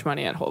so much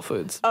money at Whole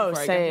Foods. Oh,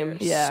 before I got same.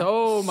 here. Yeah.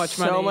 So much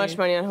money. So much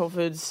money on Whole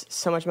Foods,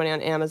 so much money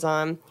on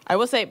Amazon. I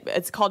will say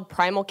it's called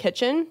Primal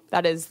Kitchen.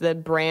 That is the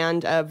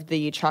brand of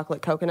the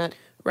chocolate coconut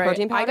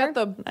protein powder.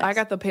 I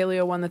got the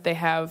paleo one that they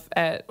have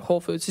at Whole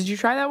Foods. Did you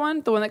try that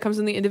one? The one that comes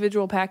in the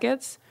individual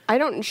packets?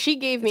 She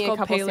gave me It's a called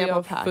couple paleo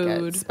sample food.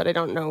 packets, but I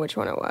don't know which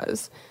one it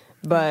was.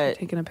 But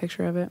Taking a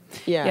picture of it.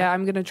 Yeah.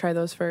 I'm gonna try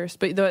those first.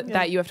 But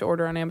that you have to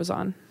order on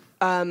Amazon.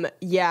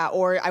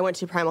 or I went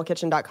to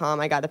primalkitchen.com.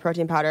 I got the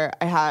protein powder.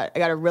 I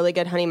got a really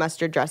good honey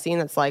mustard dressing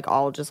that's like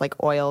all just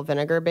like oil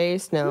vinegar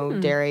based, no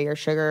dairy or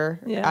sugar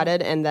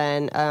added, and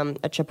then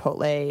a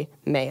chipotle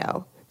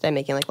mayo. I'm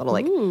making like little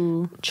like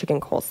chicken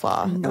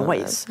coleslaw.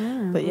 Noise.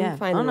 But yeah,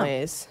 Find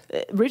ways.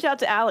 Reach out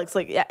to Alex.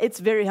 Like, yeah, it's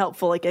very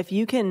helpful. Like, if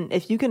you can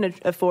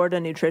afford a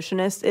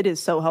nutritionist, it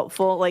is so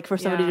helpful. Like, for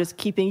somebody just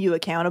keeping you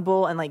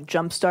accountable and like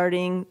jump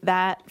starting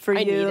that for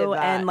I needed you.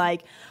 that. And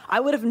like,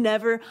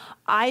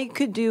 I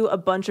could do a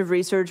bunch of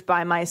research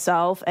by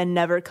myself and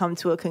never come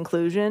to a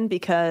conclusion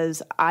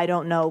because I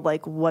don't know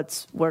like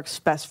what works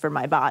best for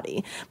my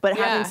body. But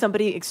having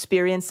somebody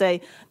experience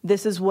say,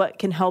 this is what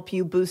can help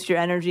you boost your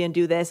energy and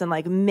do this, and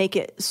like make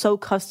it so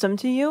custom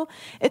to you,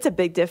 it's a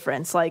big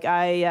difference. Like,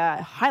 I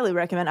highly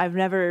recommend. I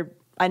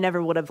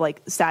never would have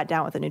like sat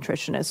down with a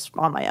nutritionist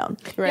on my own.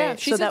 Right. Yeah,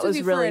 she So sits that with was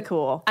you really for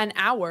cool. An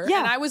hour. Yeah.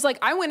 And I was like,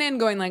 I went in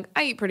going like,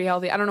 I eat pretty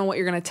healthy. I don't know what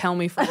you're going to tell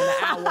me for an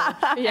hour.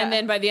 And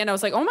then by the end, I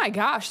was like, oh my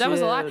gosh, that was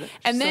a lot. Dude,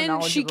 And so then she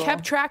knowledgeable.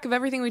 kept track of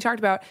everything we talked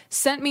about,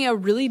 sent me a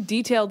really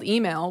detailed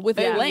email with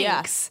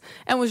links,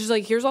 and was just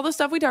like, here's all the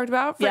stuff we talked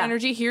about for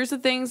energy. Here's the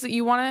things that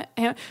you want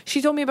to.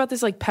 She told me about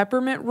this like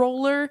peppermint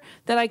roller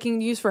that I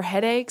can use for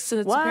headaches.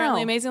 And it's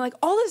apparently amazing. Like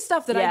all this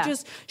stuff that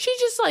she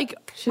just like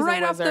She's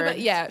right a off the wizard. bat.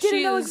 Yeah.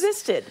 Didn't know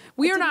existed.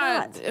 We I are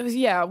did not.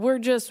 Yeah, we're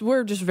just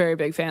very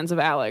big fans of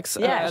Alex.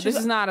 Yeah, this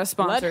is not a Let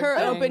sponsor. her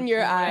open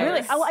your eyes.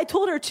 Really, I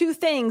told her 2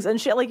 things,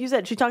 and she, like you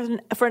said, she talked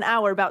for an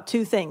hour about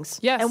 2 things.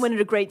 Yes. And went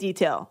into great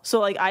detail.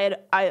 So like I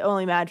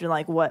only imagine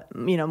like what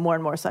more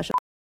and more sessions.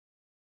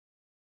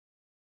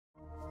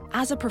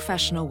 As a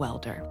professional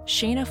welder,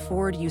 Shayna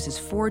Ford uses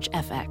Forge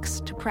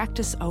FX to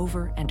practice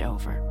over and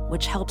over,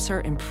 which helps her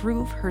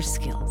improve her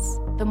skills.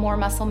 The more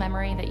muscle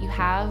memory that you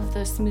have,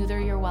 the smoother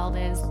your weld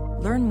is.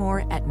 Learn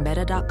more at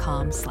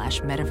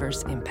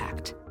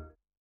meta.com/metaverseimpact.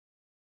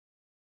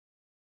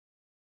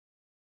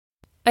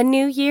 A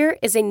new year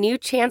is a new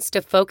chance to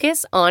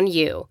focus on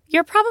you.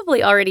 You're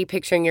probably already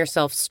picturing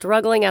yourself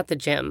struggling at the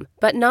gym,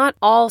 but not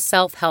all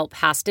self-help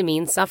has to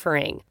mean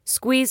suffering.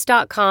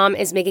 Squeeze.com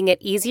is making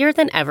it easier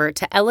than ever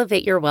to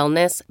elevate your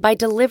wellness by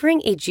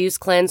delivering a juice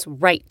cleanse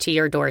right to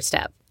your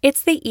doorstep.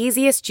 It's the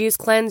easiest juice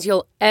cleanse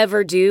you'll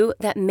ever do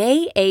that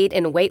may aid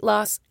in weight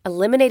loss,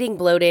 eliminating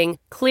bloating,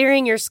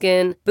 clearing your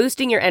skin,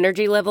 boosting your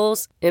energy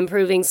levels,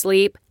 improving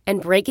sleep, and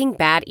breaking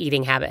bad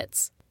eating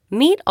habits.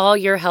 Meet all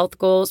your health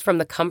goals from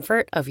the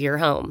comfort of your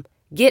home.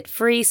 Get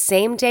free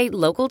same-day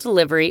local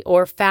delivery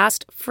or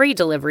fast free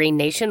delivery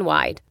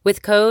nationwide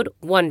with code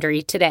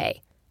WONDERY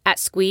today at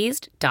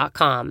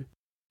squeezed.com.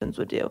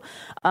 Would do.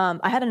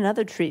 I had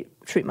another treat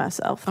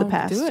myself the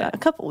past a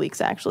couple weeks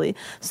actually.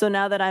 So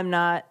now that I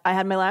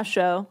had my last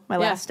show, my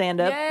last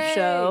stand-up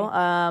show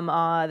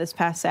this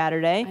past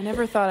Saturday. I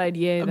never thought I'd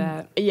yay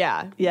that.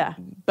 Yeah.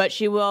 But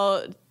she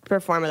will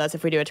perform with us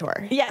if we do a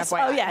tour. Yes.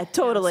 FYI. Oh yeah,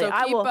 totally. So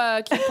I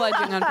will keep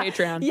pledging on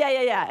Patreon.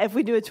 Yeah. If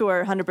we do a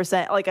tour,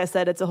 100%. Like I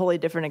said, it's a wholly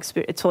different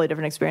experience. It's a totally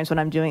different experience when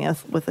I'm doing it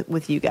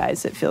with you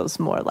guys. It feels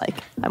more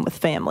like I'm with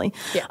family.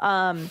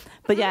 Yeah.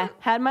 But yeah,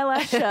 had my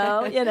last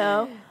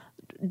show.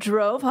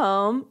 Drove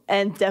home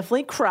and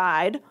definitely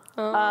cried.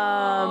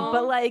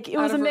 But like it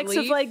was a mix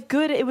of like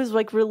good. It was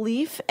like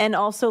relief and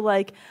also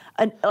like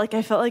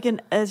I felt like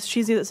as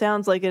cheesy as it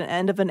sounds, like an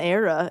end of an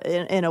era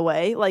in a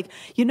way. Like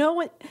when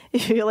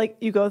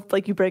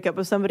you break up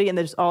with somebody and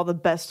there's all the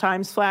best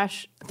times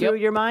flash through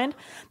your mind.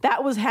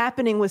 That was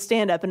happening with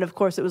stand up, and of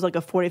course it was like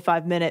a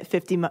 45-minute,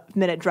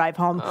 50-minute drive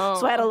home.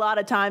 So I had a lot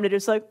of time to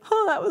just like,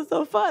 oh, that was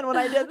so fun when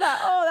I did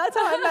that. Oh, that's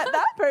how I met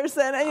that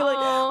person, and like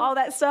all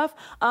that stuff.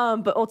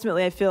 But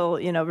ultimately, I feel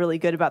really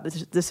good about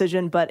this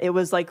decision. But it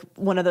was like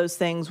one of those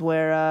things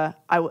where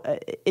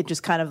it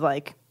just kind of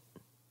like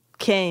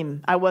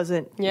came. I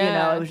wasn't,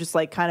 it was just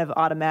like kind of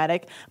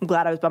automatic. I'm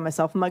glad I was by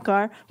myself in my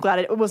car. I'm glad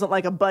it wasn't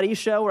like a buddy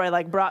show where I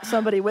like brought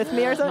somebody with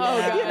me or something.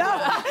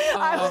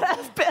 I would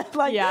have been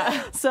like,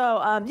 So,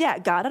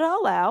 got it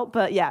all out.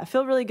 But yeah,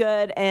 feel really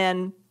good.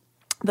 And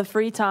the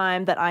free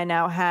time that I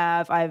now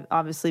have, I've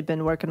obviously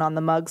been working on the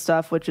mug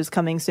stuff, which is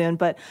coming soon,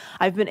 but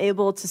I've been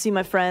able to see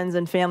my friends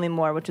and family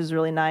more, which is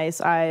really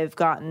nice. I've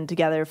gotten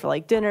together for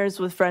like dinners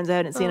with friends I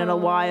hadn't seen in a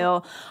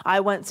while.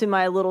 I went to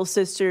my little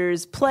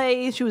sister's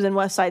play. She was in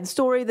West Side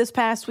Story this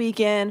past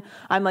weekend.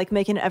 I'm like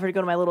making an effort to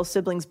go to my little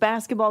siblings'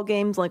 basketball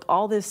games, like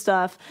all this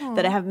stuff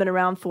that I haven't been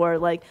around for.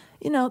 Like,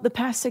 the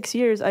past 6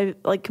 years, I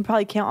like can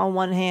probably count on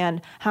one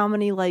hand how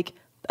many like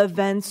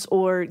events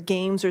or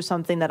games or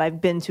something that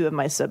I've been to of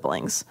my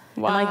siblings.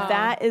 Wow. And like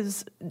that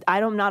is,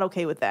 I'm not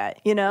okay with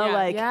that.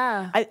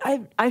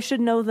 I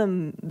should know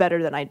them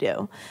better than I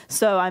do.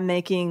 So I'm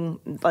making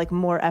like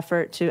more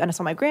effort and I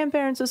saw my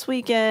grandparents this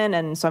weekend,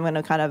 and so I'm going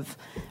to kind of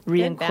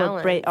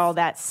reincorporate all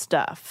that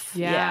stuff.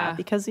 Yeah.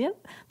 Because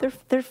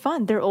they're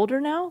fun. They're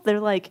older now.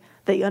 They're like,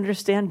 they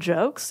understand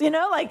jokes, they're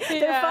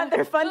fun.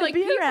 They're fun to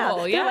be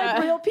around. They're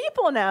like real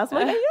people now. So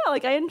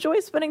I enjoy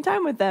spending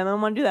time with them. I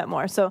want to do that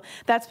more. So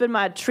that's been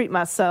my treat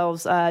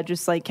myself,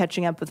 just like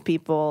catching up with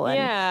people and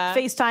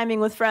FaceTiming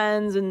with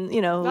friends and,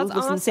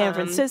 who's in San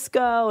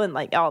Francisco and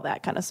like all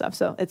that kind of stuff.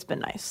 So it's been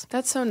nice.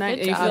 That's so nice.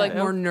 You feel like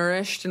more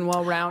nourished and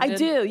well-rounded. I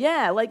do.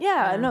 Yeah.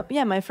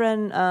 My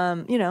friend,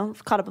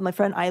 caught up with my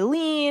friend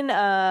Eileen.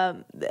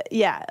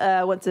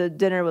 Went to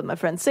dinner with my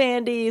friend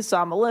Sandy,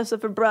 saw Melissa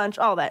for brunch,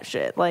 all that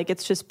shit. Like,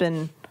 it's just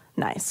been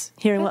nice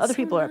hearing what other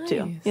people are up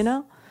to, you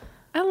know?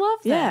 I love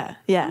that.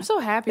 Yeah. I'm so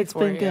happy It's for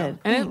been you. good.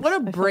 And what a I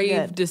feel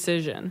brave good.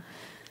 decision.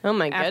 Oh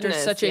my After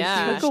goodness. such a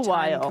huge Took a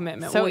while. time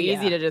commitment. So Well,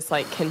 easy yeah. to just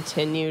like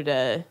continue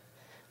to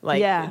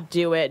like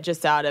do it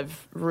just out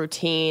of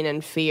routine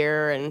and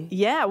fear and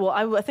Yeah, well,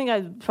 I think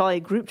I probably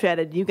group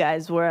chatted you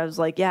guys where I was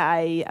like,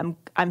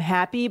 I'm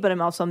happy, but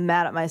I'm also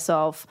mad at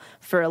myself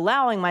for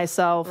allowing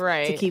myself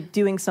to keep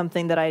doing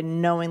something that I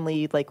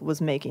knowingly like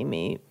was making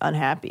me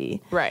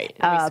unhappy. Right.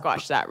 And we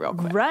squashed that real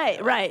quick.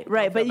 Right.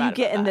 But you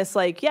get in that. this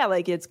like,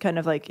 like it's kind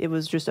of like it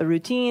was just a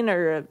routine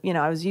or,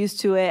 I was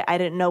used to it. I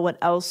didn't know what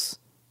else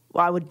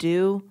I would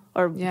do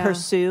or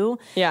pursue.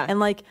 Yeah. And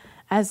like,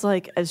 as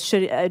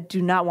shitty, I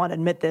do not want to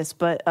admit this,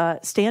 but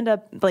stand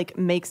up like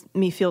makes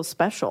me feel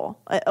special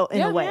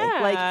in a way.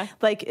 Yeah.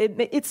 Like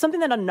it's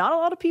something that not a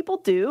lot of people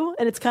do,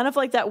 and it's kind of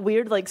like that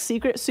weird like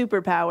secret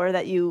superpower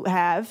that you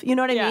have. You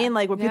know what I mean?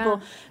 Like where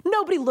people,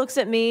 nobody looks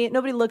at me,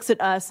 nobody looks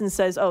at us and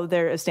says, "Oh,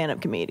 they're a stand up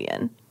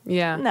comedian."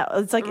 Yeah. No,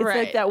 it's like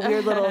that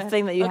weird little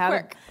thing that you have.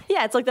 quirk.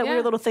 Yeah, it's like that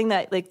weird little thing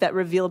that like that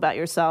reveal about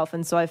yourself.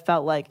 And so I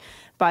felt like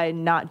by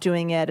not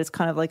doing it, it's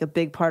kind of like a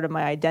big part of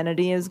my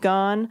identity is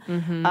gone.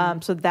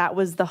 So that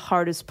was the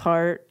hardest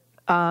part.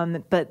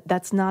 But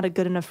that's not a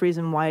good enough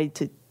reason why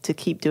to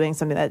keep doing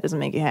something that doesn't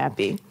make you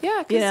happy.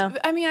 Yeah, because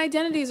I mean,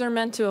 identities are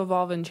meant to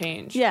evolve and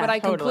change. Yeah, but I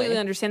completely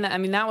understand that. I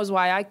mean, that was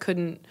why I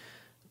couldn't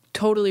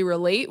totally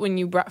relate when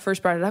you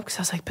first brought it up, because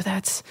I was like, but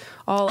that's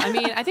all. I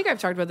mean, I think I've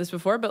talked about this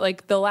before, but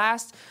like the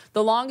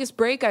longest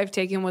break I've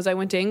taken was I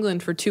went to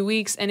England for 2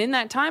 weeks, and in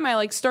that time I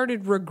like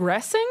started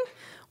regressing,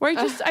 where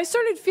I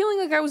started feeling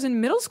like I was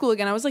in middle school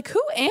again. I was like,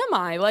 who am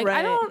I? Like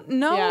I don't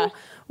know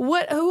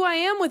who I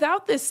am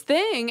without this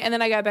thing. And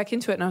then I got back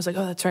into it, and I was like,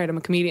 oh, that's right, I'm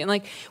a comedian.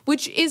 Like,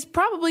 which is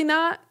probably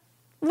not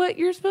what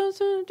you're supposed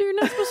to do. You're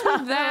not supposed to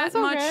do that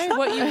much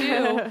what you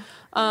do.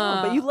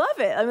 But you love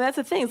it. I mean, that's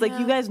the thing. It's like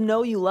you guys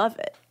know you love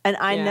it. And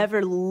I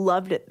never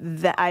loved it.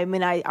 I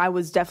mean, I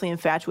was definitely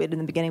infatuated in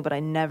the beginning, but I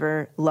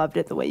never loved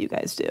it the way you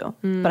guys do.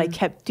 But I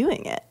kept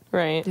doing it.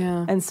 Right.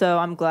 Yeah. And so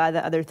I'm glad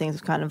that other things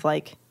have kind of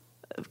like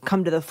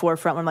come to the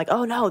forefront where I'm like,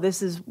 oh no,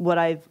 this is what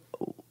I've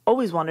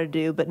always wanted to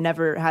do, but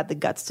never had the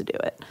guts to do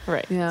it.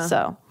 Right. Yeah.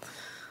 So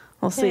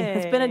we'll see.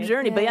 It's been a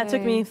journey, but it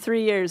took me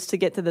 3 years to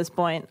get to this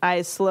point.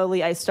 I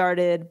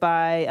started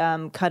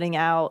by cutting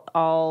out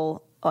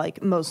all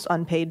like most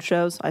unpaid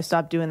shows. I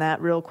stopped doing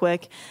that real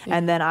quick.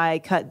 And then I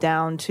cut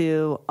down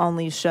to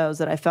only shows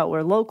that I felt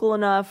were local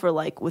enough or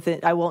like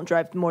I won't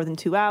drive more than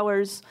 2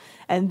 hours.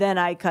 And then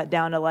I cut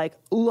down to like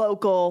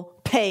local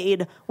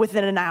paid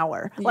within an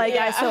hour. Like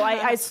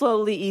I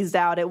slowly eased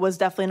out. It was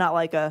definitely not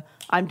like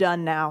I'm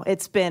done now.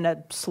 It's been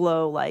a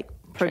slow like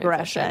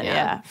progression.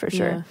 Yeah, for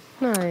sure.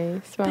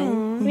 Nice.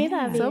 Well, we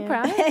love you. So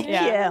proud. Thank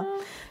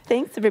you.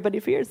 Thanks everybody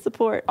for your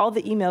support. All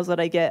the emails that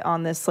I get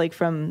on this, like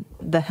from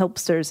the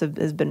helpsters,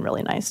 has been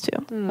really nice too.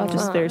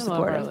 Just very I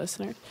love our supportive.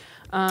 listeners.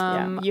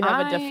 You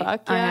have a defuck?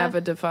 I have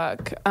a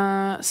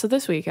defuck. So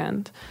this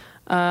weekend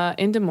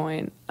in Des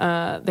Moines,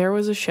 there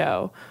was a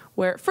show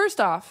where, first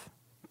off,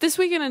 this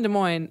weekend in Des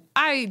Moines,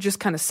 I just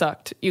kind of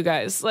sucked, you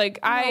guys. Like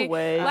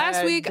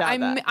last week,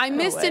 I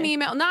missed an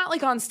email, not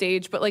like on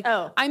stage, but like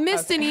I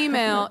missed an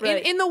email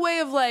in the way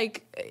of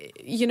like,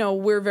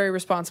 we're very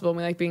responsible and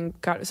we like being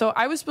caught. So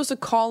I was supposed to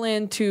call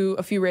in to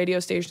a few radio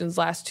stations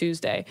last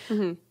Tuesday.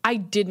 I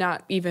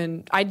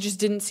just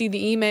didn't see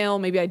the email.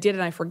 Maybe I did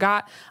and I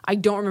forgot. I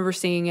don't remember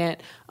seeing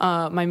it.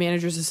 My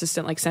manager's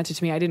assistant like sent it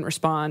to me. I didn't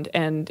respond,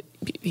 and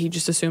he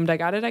just assumed I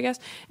got it, I guess.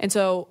 And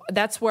so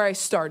that's where I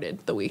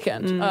started the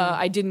weekend.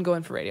 I didn't go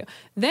in for radio.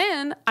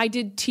 Then I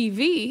did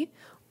TV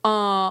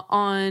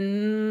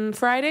on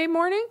Friday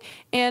morning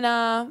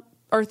and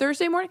or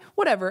Thursday morning,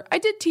 whatever. I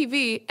did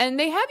TV, and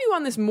they have you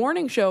on this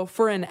morning show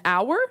for an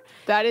hour.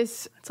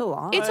 It's a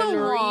long. It's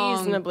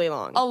reasonably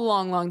long. A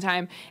long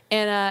time.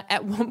 And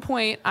at one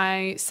point,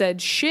 I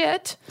said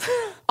shit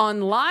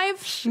on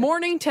live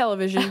morning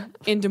television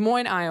in Des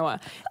Moines, Iowa.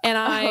 And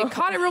I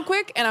caught it real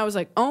quick, and I was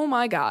like, oh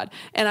my God.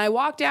 And I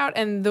walked out,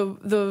 and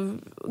the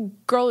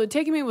girl who had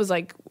taken me was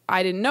like,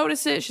 I didn't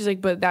notice it. She's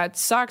like, but that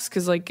sucks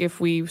because like if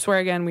we swear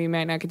again, we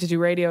might not get to do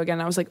radio again.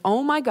 I was like,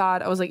 oh my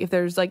God. I was like, if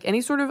there's like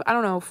any sort of, I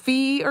don't know,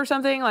 fee or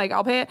something, like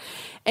I'll pay it.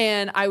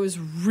 And I was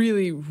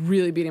really,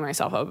 really beating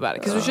myself up about it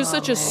because it was just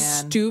such a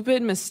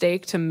stupid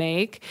mistake to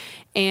make.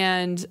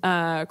 And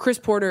Chris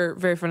Porter,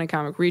 very funny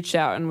comic, reached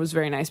out and was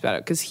very nice about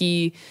it because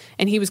he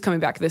was coming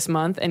back this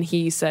month, and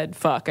he said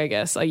fuck, I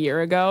guess, a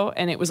year ago,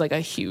 and it was like a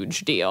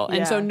huge deal.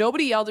 And so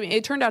nobody yelled at me.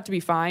 It turned out to be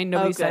fine.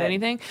 Nobody said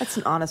anything. That's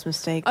an honest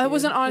mistake. It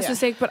was an honest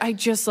mistake, but I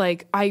just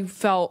like, I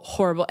felt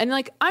horrible. And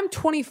like, I'm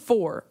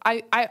 24.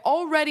 I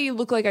already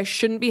look like I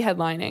shouldn't be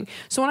headlining.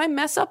 So when I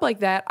mess up like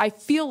that, I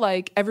feel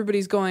like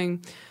everybody's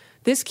going,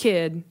 this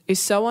kid is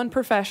so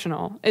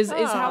unprofessional is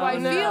how I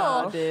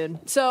feel.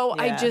 Dude. So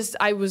I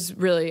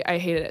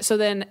hated it. So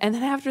then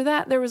after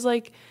that, there was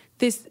like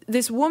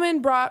this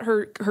woman brought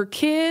her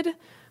kid,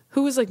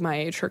 who was like my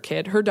age,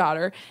 her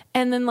daughter.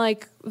 And then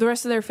like the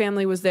rest of their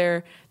family was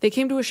there. They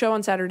came to a show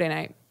on Saturday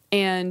night.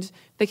 And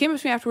they came up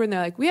to me afterward and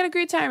they're like, we had a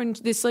great time. And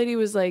this lady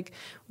was like,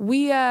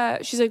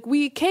 she's like,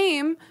 we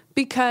came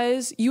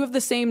because you have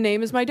the same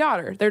name as my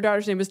daughter. Their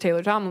daughter's name was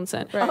Taylor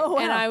Tomlinson. Right. Oh, wow.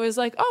 And I was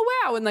like,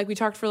 oh, wow. And like we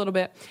talked for a little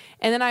bit.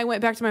 And then I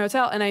went back to my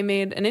hotel and I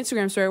made an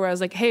Instagram story where I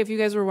was like, hey, if you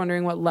guys were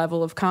wondering what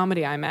level of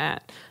comedy I'm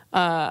at,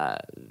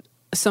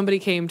 somebody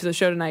came to the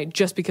show tonight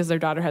just because their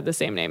daughter had the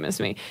same name as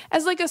me.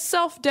 As like a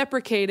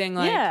self-deprecating,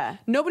 like,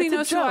 nobody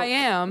knows who I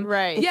am.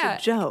 Right. It's a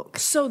joke.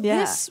 So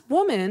this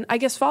woman, I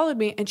guess, followed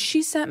me and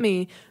she sent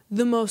me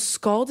the most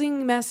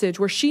scalding message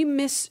where she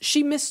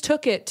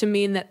mistook it to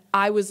mean that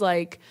I was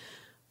like,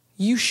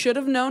 you should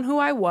have known who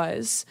I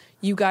was.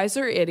 You guys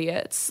are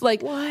idiots.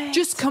 Like,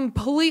 just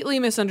completely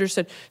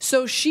misunderstood.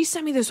 So she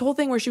sent me this whole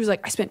thing where she was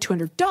like, I spent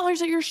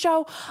 $200 at your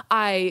show.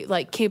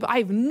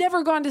 I've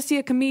never gone to see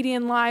a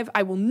comedian live.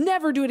 I will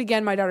never do it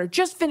again. My daughter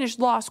just finished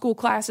law school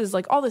classes,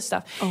 like all this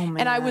stuff. Oh, man.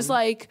 And I was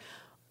like,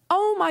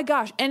 oh my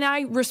gosh. And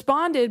I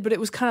responded, but it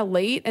was kind of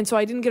late. And so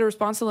I didn't get a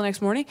response till the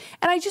next morning.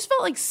 And I just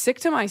felt like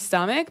sick to my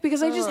stomach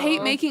because I just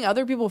hate making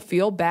other people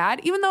feel bad,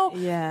 even though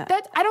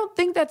I don't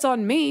think that's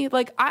on me.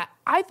 Like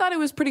I thought it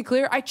was pretty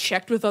clear. I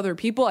checked with other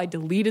people. I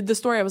deleted the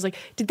story. I was like,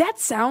 did that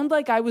sound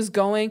like I was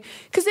going?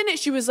 Because in it,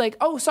 she was like,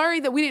 oh, sorry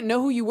that we didn't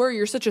know who you were.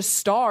 You're such a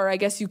star. I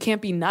guess you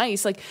can't be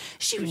nice. Like,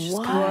 she was just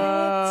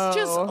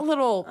just a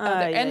little.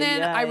 And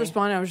then I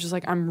responded. I was just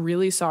like, I'm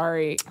really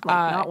sorry.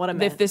 Not what I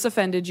meant. If this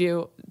offended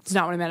you, it's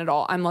not what I meant at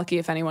all. I'm lucky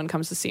if anyone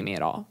comes to see me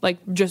at all. Like,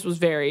 just was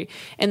very.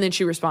 And then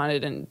she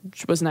responded and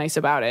was nice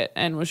about it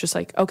and was just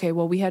like, okay,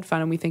 well, we had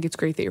fun and we think it's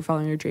great that you're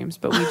following your dreams,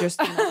 but we just.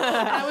 And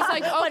I was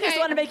like, okay. I just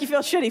want to make you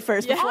feel shitty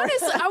first. Yeah.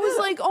 Honestly, I was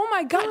like, oh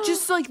my God,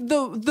 just like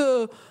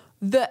the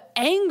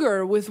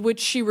anger with which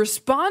she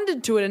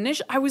responded to it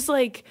initially. I was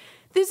like,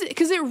 this,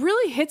 because it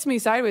really hits me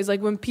sideways.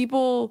 Like when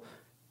people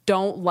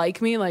don't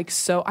like me, like,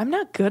 so I'm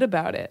not good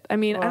about it. I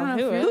mean, I don't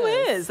know who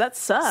is. That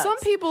sucks. Some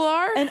people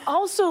are. And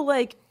also,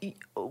 like,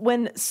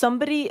 when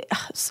somebody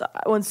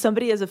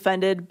is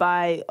offended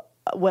by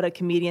what a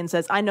comedian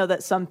says, I know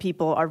that some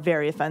people are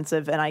very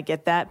offensive and I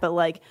get that, but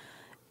like,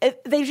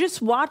 if they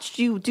just watched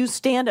you do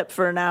stand-up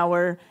for an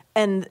hour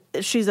and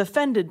she's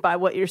offended by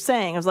what you're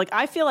saying. I was like,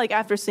 I feel like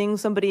after seeing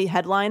somebody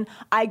headline,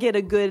 I get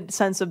a good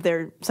sense of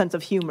their sense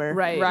of humor.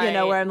 Right. You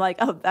know, where I'm like,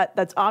 oh,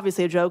 that's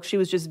obviously a joke. She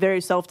was just very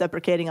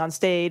self-deprecating on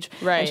stage.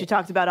 Right. And she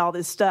talked about all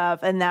this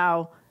stuff, and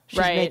now she's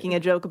making a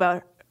joke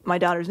about my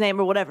daughter's name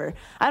or whatever.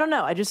 I don't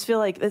know. I just feel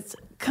like it's,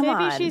 come on.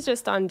 Maybe she's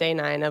just on day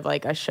 9 of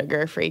like a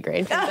sugar-free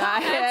grain-free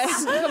diet.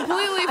 That's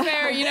completely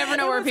fair. You never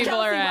know where people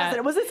are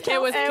at. Was it Kelsey?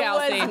 It was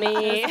Kelsey. It was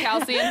me. It was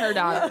Kelsey and her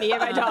daughter. Me and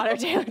my daughter,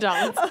 Taylor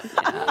Tomlinson.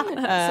 So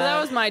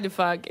that was my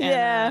defuck.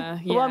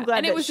 And, Well, I'm glad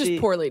and it was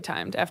just poorly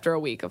timed after a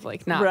week of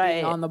like not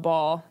being on the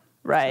ball.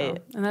 Right.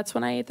 So, and that's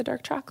when I ate the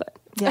dark chocolate.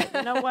 Yeah,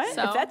 you know what?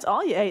 If that's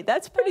all you ate,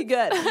 that's pretty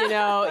good. You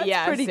know,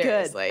 that's pretty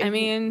seriously. good. I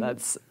mean,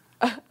 that's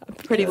a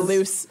pretty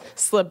loose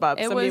slip up.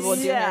 Some people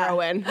do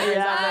heroin or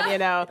something, you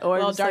know, or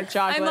little dark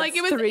chocolate. I'm like,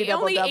 it was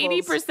only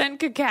 80%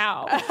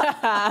 cacao. Yeah,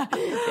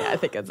 I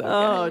think it's okay.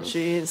 Oh,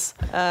 jeez.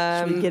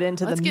 Should we get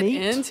into the meat?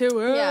 Let's get into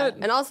it. Yeah.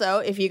 And also,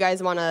 if you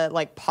guys want to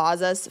like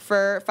pause us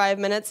for 5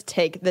 minutes,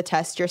 take the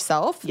test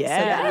yourself. Yeah.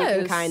 So that you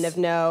can kind of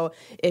know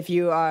if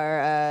you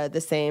are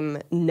the same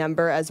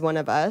number as one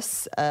of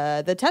us.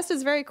 The test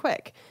is very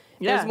quick.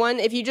 Yeah. There's one,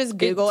 if you just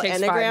Google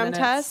Enneagram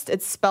test,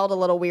 it's spelled a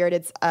little weird.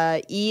 It's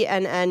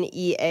ENNEAGRAM.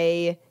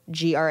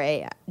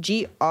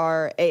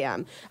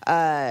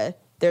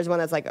 There's one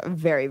that's like a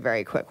very,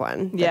 very quick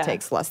one that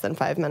takes less than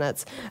 5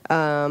 minutes.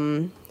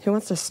 Who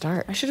wants to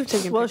start? I should have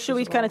taken Well, should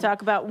we kind of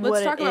talk about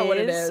what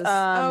it is? The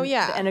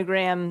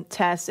Enneagram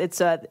test.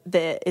 It's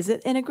is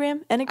it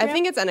Enneagram? I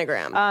think it's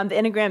Enneagram. The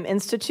Enneagram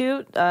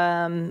Institute.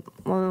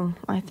 Well,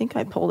 I think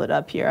I pulled it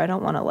up here. I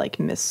don't want to like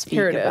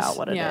misspeak about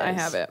what it is. Yeah, I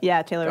have it.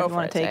 Yeah, Taylor, if you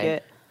want to take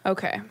it.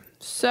 Okay.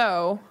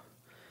 So,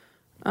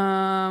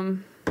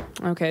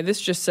 okay,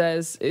 this just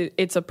says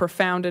it's a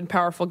profound and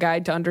powerful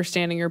guide to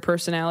understanding your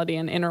personality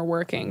and inner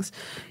workings.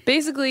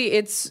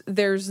 Basically,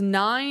 there's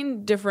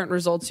 9 different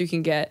results you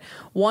can get.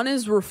 1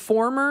 is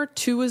reformer,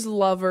 2 is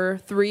lover,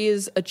 3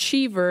 is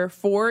achiever,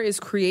 4 is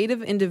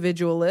creative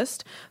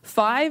individualist,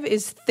 5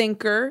 is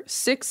thinker,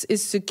 6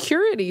 is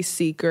security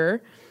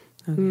seeker,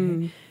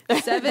 7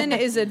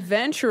 is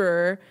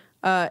adventurer,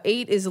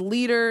 8 is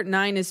leader,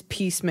 9 is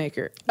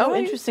peacemaker. Oh,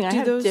 interesting. I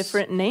have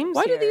different names.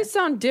 Why do these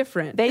sound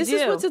different? This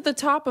is what's at the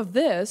top of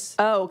this.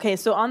 Oh, okay.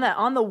 So on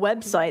the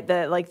website,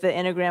 the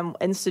Enneagram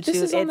Institute,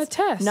 this is on the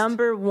test.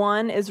 Number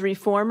 1 is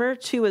reformer,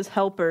 2 is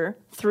helper,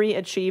 3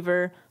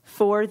 achiever,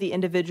 4 the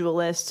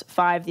individualist,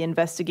 5 the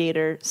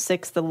investigator,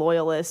 6 the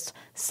loyalist,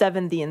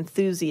 7 the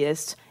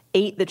enthusiast,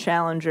 8 the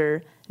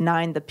challenger,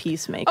 9 the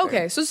peacemaker.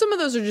 Okay, so some of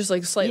those are just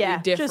like slightly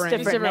different.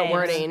 Just different names.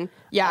 wording.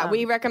 Yeah,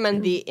 we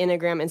recommend the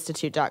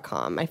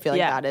EnneagramInstitute.com. I feel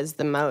like that is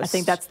the most. I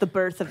think that's the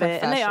birth of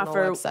it. And they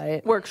offer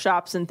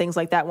workshops and things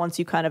like that once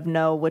you kind of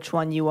know which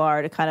one you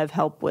are to kind of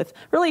help with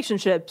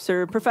relationships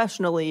or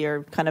professionally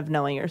or kind of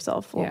knowing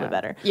yourself a little bit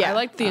better. Yeah, I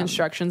liked the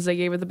instructions they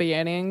gave at the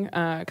beginning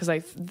because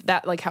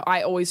how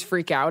I always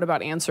freak out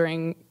about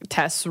answering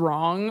tests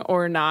wrong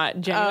or not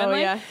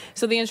genuinely. Oh, yeah.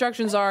 So the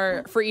instructions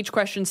are, for each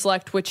question,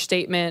 select which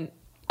statement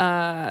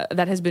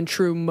that has been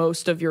true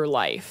most of your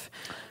life.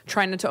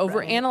 Try not to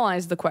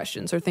overanalyze the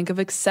questions or think of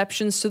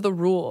exceptions to the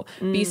rule.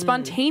 Be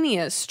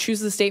spontaneous. Choose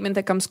the statement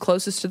that comes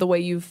closest to the way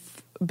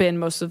you've been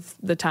most of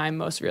the time,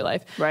 most of your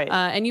life. Right.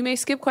 And you may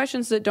skip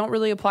questions that don't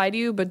really apply to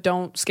you, but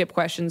don't skip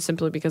questions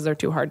simply because they're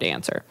too hard to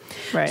answer.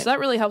 Right. So that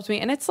really helps me.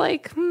 And it's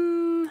like,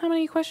 how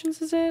many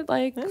questions is it?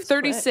 Like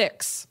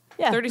 36.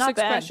 Yeah, 36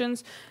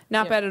 questions.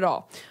 Not bad at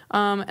all.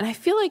 And I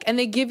feel like, and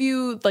they give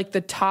you like the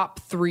top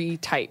 3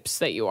 types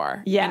that you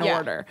are in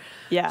order.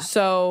 Yeah.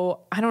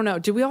 So I don't know.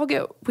 Did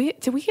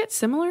we get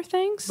similar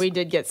things? We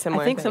did get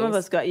similar I think things. some of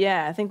us got,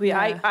 I think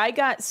I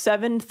got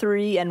 7,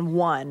 3, and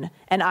 1.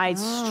 And I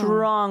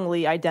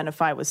strongly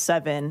identify with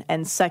 7,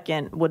 and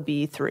second would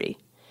be 3.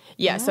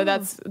 Yeah, so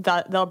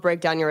they'll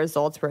break down your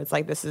results where it's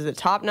like, this is the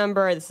top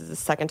number, this is the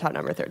second top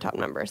number, third top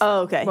number. So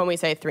okay. When we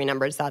say 3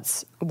 numbers,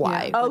 that's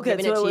why. Yeah. We're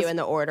giving it to you in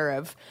the order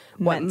of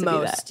what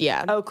most.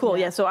 Yeah. Oh, cool.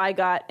 Yeah. So I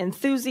got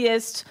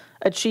enthusiast,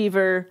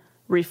 achiever,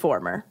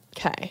 reformer.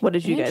 Okay. What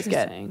did you guys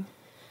get?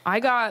 I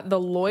got the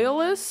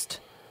loyalist,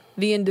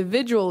 the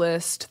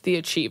individualist, the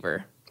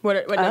achiever.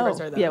 What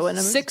numbers are those? Yeah, what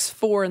numbers? 6,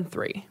 4, and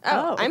 3.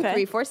 Oh, I'm okay.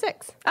 3, 4,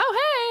 6. Oh,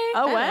 hey.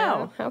 Oh,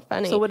 wow. How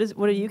funny. So what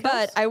are you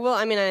guys? But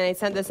I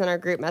sent this in our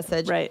group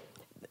message. Right.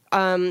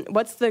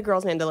 What's the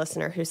girl's name, the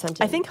listener who sent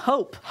it? I think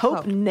Hope.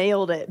 Hope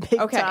nailed it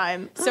big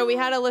time. So we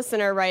had a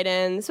listener write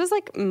in. This was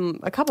like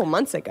a couple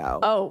months ago.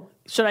 Oh,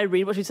 should I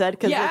read what she said?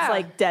 Because it's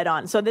like dead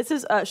on. So this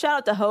is shout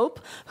out to Hope,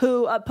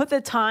 who put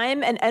the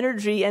time and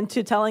energy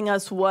into telling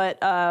us what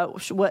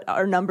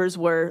our numbers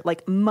were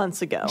like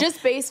months ago.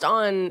 Just based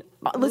on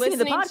listening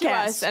to the podcast to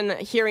us and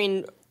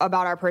hearing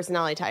about our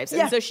personality types.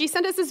 And so she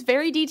sent us this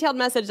very detailed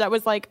message that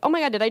was like, oh my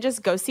God, did I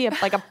just go see a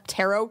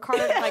tarot card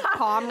like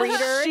palm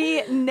reader?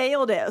 She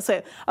nailed it.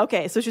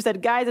 So she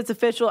said, guys, it's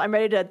official. I'm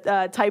ready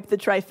to type the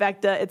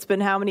trifecta. It's been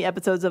how many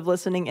episodes of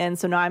listening in,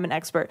 so now I'm an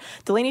expert.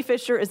 Delanie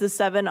Fischer is the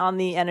 7 on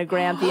the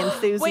Enneagram, the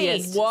enthusiast.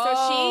 Wait,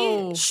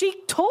 whoa. so she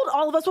told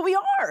all of us what we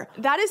are.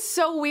 That is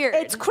so weird.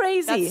 It's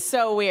crazy. That's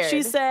so weird.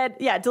 She said,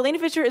 Delanie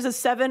Fischer is a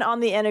 7 on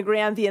the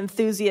Enneagram, the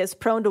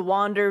enthusiast, prone to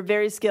wander,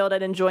 very skilled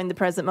at enjoying the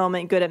present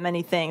moment, good at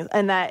many things.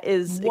 And that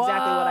is exactly what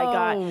I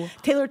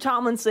got. Taylor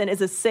Tomlinson is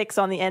a 6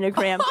 on the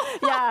Enneagram.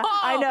 Yeah,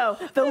 I know.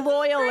 The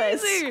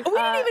loyalist. We didn't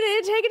even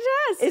need to take a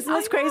test. Isn't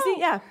this crazy?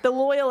 Yeah. The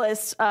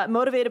loyalist,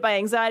 motivated by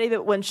anxiety,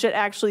 but when shit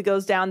actually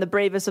goes down, the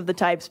bravest of the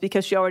types,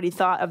 because she already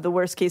thought of the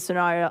worst case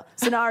scenario.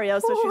 So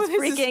she's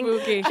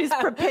freaking. She's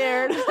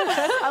prepared.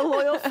 A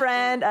loyal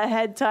friend, a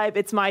head type.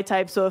 It's my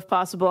type, so if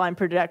possible, I'm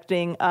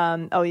projecting.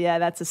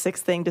 That's a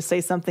 6 thing to say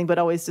something, but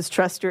always just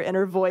trust your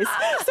inner voice.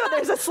 So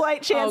there's a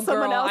slight chance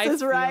someone else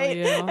is right,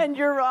 and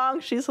you're wrong.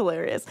 She's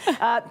hilarious.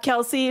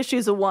 Kelsey,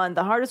 she's a 1.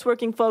 The hardest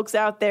working folks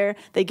out there.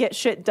 They get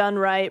shit done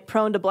right,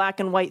 prone to black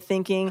and white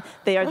thinking.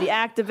 They are the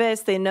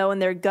activists. They know in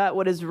their gut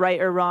what is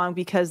right or wrong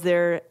because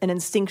they're an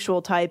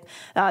instinctual type.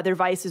 Their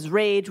vice is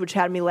rage, which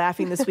had me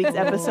laughing this week's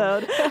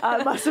episode.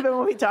 Must have been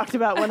when we talked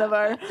about one of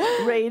our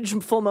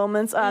rageful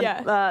moments.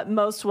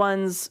 Most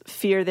ones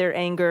fear their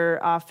anger,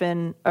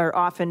 often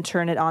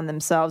turn it on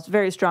themselves.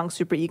 Very strong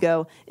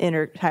superego,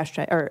 inner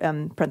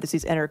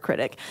parentheses inner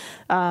critic.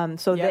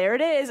 There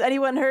it is.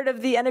 Anyone heard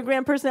of the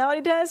Enneagram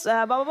personality test?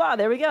 Blah blah blah.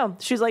 There we go.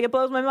 She's like, it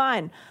blows my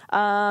mind.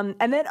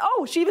 And then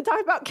she even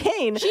talked about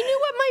Cain. She knew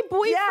what my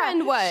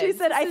boyfriend was. She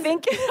said, I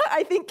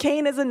think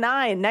Cain is a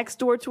 9 next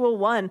door to a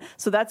 1.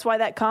 So that's why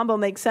that combo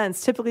makes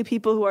sense. Typically,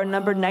 people who are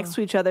numbered next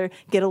to each other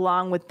get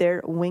along with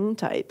their wing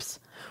types.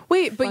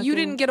 Wait, but you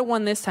didn't get a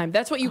 1 this time.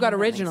 That's what you got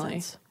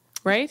originally.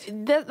 Right?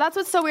 That's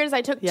what's so weird is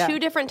I took 2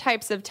 different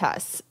types of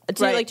tests,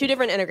 2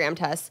 different Enneagram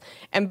tests,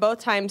 and both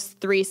times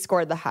 3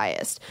 scored the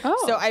highest. Oh.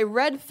 So I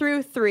read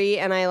through 3,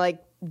 and I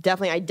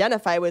definitely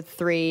identify with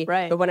 3.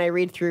 Right. But when I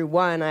read through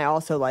 1, I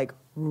also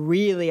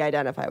really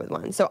identify with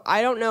 1. So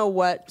I don't know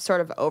what sort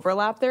of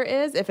overlap there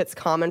is, if it's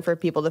common for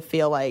people to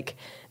feel like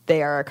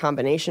they are a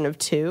combination of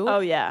 2. Oh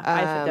yeah,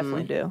 I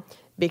definitely do.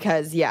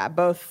 Because,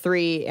 both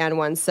 3 and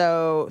 1.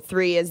 So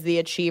 3 is the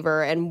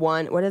achiever, and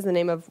 1, what is the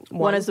name of 1?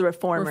 1 is the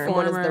reformer.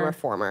 1 is the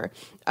reformer.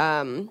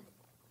 I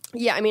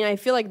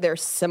feel like they're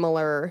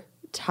similar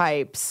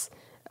types.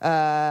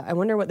 I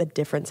wonder what the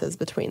difference is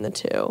between the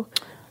 2. I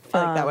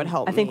feel like that would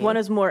help I think 1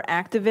 is more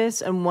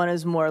activist, and 1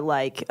 is more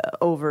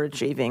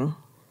overachieving.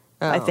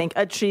 I think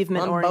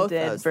achievement On both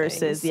oriented those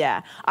versus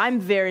things. I'm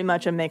very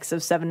much a mix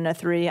of 7 and a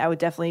 3. I would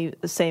definitely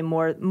say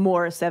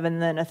more a 7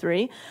 than a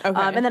 3.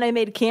 Okay. And then I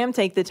made Cam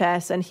take the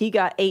test, and he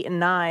got 8 and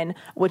 9,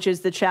 which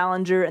is the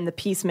challenger and the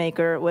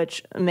peacemaker,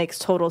 which makes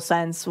total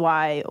sense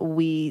why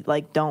we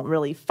don't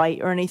really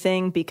fight or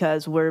anything,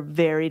 because we're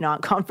very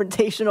not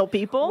confrontational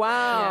people.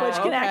 Wow. Which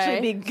can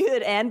actually be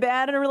good and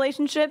bad in a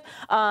relationship.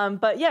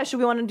 But yeah, should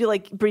we want to do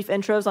brief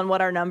intros on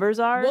what our numbers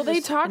are? Well, they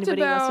Just talked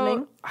anybody about.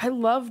 listening? I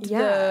loved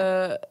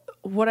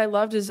what I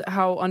loved is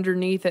how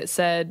underneath it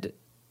said,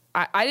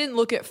 I didn't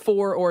look at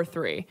 4 or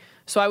 3,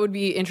 so I would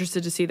be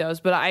interested to see those.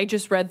 But I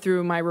just read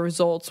through my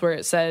results where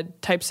it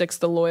said type 6,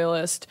 the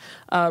loyalist,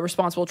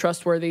 responsible,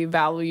 trustworthy,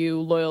 value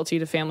loyalty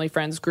to family,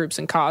 friends, groups,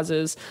 and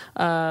causes.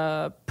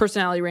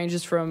 Personality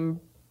ranges from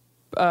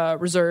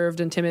reserved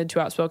and timid to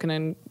outspoken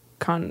and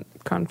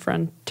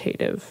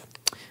confrontative.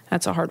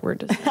 That's a hard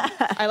word to say.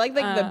 I like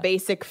the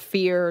basic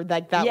fear,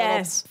 that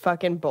little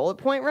fucking bullet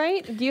point,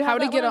 right? Do you have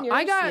how to get on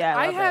yours?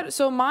 I had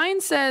so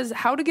mine says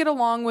how to get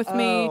along with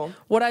me,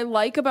 what I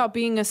like about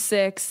being a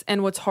 6,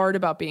 and what's hard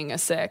about being a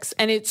 6.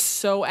 And it's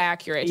so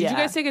accurate. Did you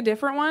guys take a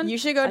different one? You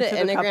should go to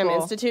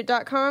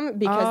EnneagramInstitute.com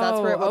because that's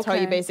where it will tell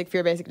you basic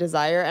fear, basic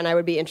desire, and I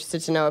would be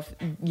interested to know if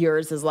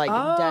yours is dead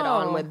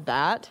on with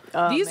that.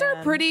 These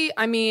are pretty,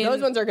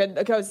 those ones are good.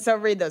 Okay, so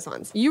read those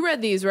ones. You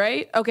read these,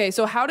 right? Okay,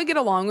 so how to get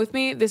along with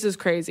me, this is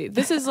crazy.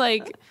 This is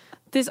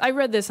this. I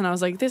read this and I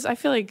was like, I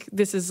feel like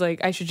this is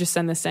I should just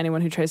send this to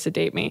anyone who tries to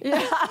date me.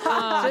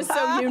 Just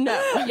so you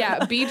know.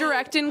 Yeah, be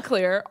direct and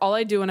clear. All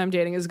I do when I'm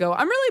dating is go,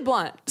 I'm really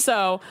blunt.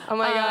 So, oh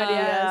my God,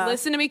 yes.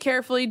 Listen to me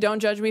carefully. Don't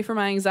judge me for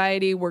my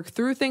anxiety. Work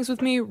through things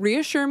with me.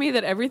 Reassure me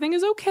that everything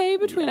is okay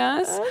between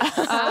us.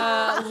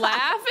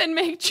 Laugh and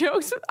make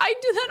jokes. I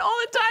do that all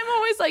the time.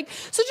 Always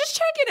so just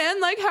check it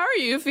in. How are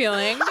you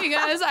feeling?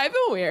 Because I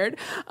feel weird.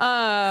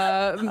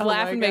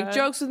 Laugh and make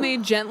jokes with me.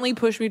 Gently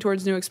push me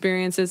towards new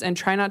experiences and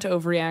try not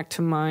to overreact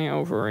to my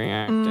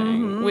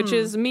overreacting, which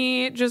is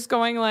me just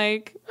going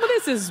well,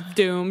 this is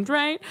doomed,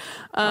 right?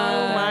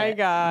 Oh my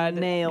God.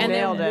 Nailed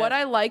it. What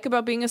I like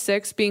about being a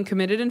 6, being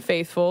committed and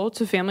faithful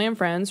to family and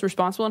friends,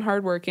 responsible and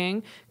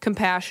hardworking,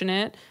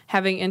 compassionate,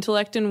 having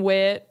intellect and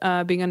wit,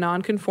 being a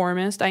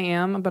nonconformist. I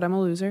am, but I'm a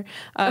loser.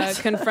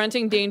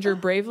 Confronting danger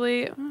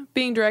bravely,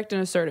 being direct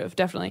and assertive,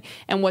 definitely.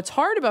 And what's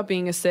hard about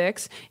being a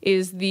 6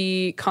 is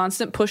the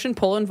constant push and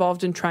pull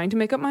involved in trying to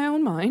make up my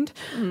own mind,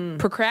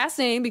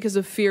 procrastinating because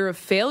of fear of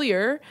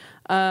failure,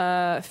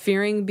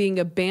 fearing being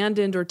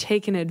abandoned or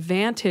taken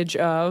advantage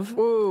of.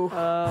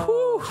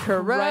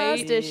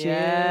 Trust issues.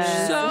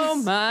 Yes. So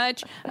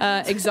much.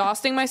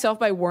 Exhausting myself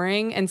by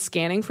worrying and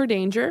scanning for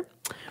danger.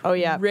 Oh,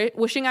 yeah.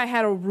 Wishing I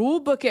had a rule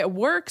book at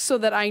work so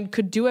that I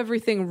could do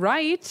everything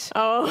right.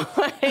 Oh,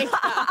 my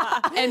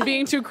God. And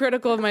being too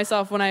critical of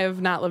myself when I have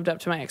not lived up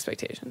to my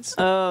expectations.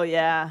 Oh,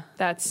 yeah.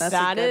 That's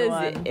that a good is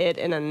one. it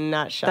in a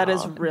nutshell. That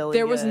is really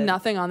There was good.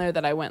 nothing on there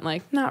that I went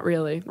not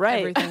really. Right.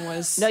 Everything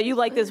was... No, you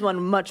like this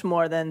one much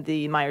more than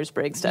the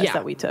Myers-Briggs test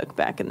that we took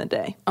back in the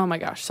day. Oh, my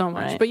gosh, so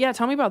much. Right. But yeah,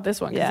 tell me about this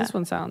one, because this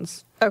one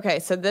sounds... Okay,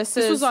 so this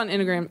was on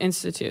Enneagram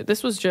Institute.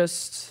 This was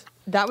just...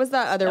 That was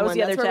that other one.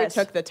 That's where we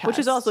took the test. Which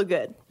is also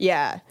good.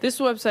 Yeah.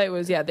 This website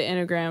was, the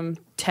Enneagram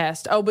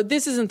test. Oh, but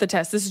this isn't the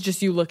test. This is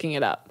just you looking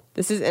it up.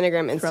 This is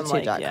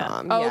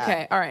EnneagramInstitute.com. Oh,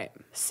 okay. All right.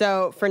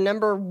 So for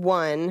number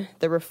 1,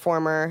 the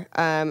reformer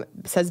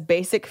says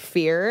basic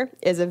fear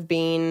is of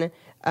being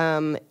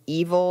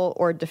evil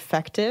or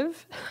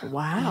defective.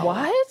 Wow.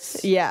 What?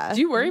 Yeah. Do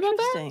you worry about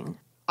that?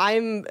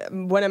 I'm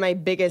one of my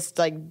biggest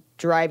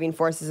driving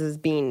forces is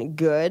being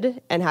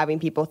good and having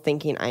people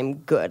thinking I'm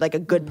good, like a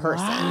good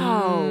person.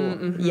 Wow.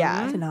 Mm-hmm.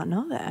 Yeah. I did not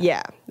know that.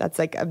 Yeah. That's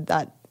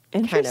that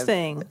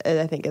interesting. Kind of,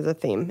 I think is a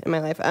theme in my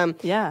life.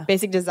 Yeah.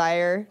 Basic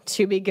desire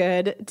to be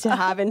good, to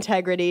have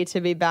integrity,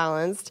 to be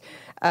balanced.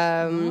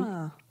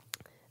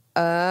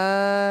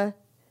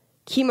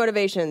 Key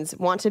motivations: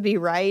 want to be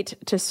right,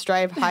 to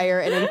strive higher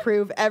and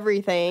improve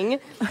everything,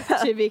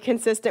 to be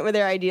consistent with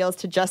their ideals,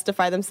 to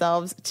justify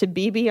themselves, to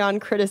be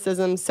beyond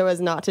criticism so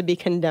as not to be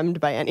condemned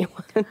by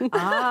anyone.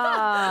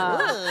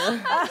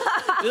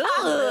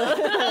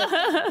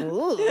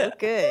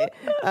 Okay.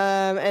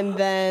 And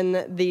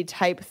then the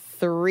type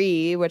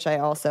 3, which I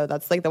also,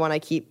 that's the one I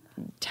keep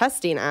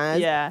testing as.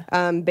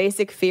 Yeah.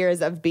 Basic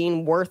fears of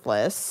being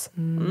worthless,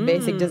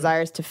 basic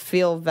desires to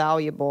feel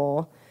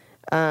valuable.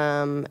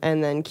 And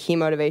then key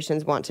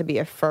motivations: want to be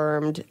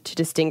affirmed, to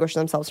distinguish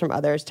themselves from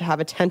others, to have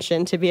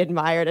attention, to be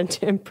admired, and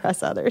to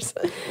impress others.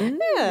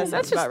 Yeah,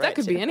 that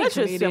could be any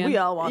comedian. We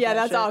all want that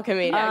that's shit. all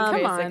comedian.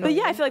 Come on. But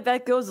yeah, I feel like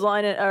that goes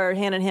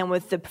hand in hand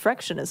with the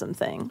perfectionism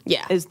thing.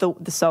 Yeah. Is the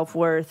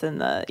self-worth and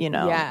the,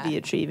 the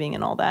achieving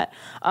and all that.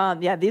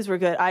 These were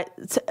good.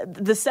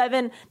 The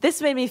 7,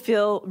 this made me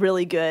feel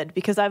really good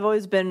because I've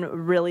always been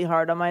really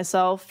hard on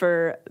myself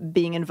for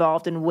being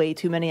involved in way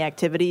too many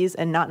activities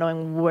and not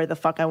knowing where the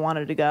fuck I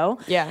wanted to go.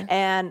 Yeah.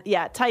 And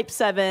type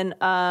 7,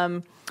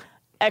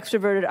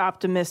 extroverted,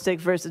 optimistic,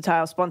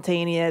 versatile,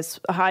 spontaneous,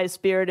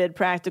 high-spirited,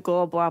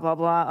 practical, blah, blah,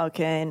 blah.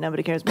 Okay,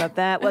 nobody cares about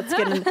that. Let's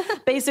get in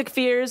basic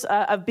fears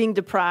of being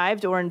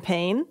deprived or in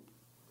pain.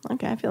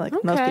 Okay, I feel like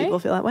most people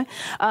feel that way.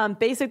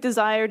 Basic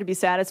desire to be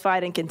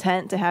satisfied and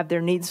content, to have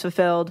their needs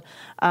fulfilled.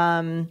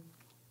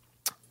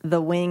 The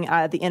wing,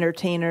 the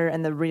entertainer,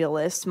 and the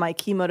realist. My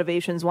key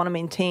motivations: want to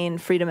maintain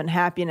freedom and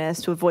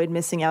happiness, to avoid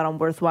missing out on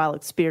worthwhile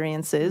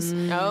experiences.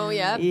 Oh,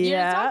 yeah. You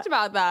just talked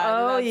about that.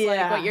 Oh, That's yeah.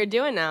 like what you're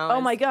doing now.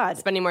 Oh, my God.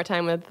 Spending more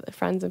time with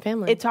friends and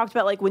family. It talked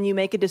about like when you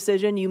make a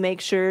decision, you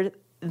make sure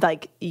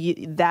like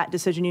that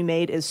decision you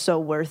made is so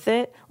worth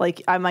it.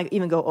 Like I might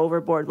even go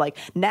overboard. Like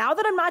now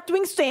that I'm not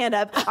doing stand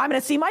up, I'm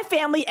going to see my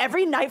family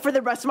every night for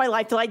the rest of my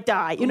life till I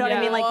die. You know what I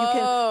mean?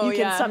 Like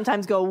you can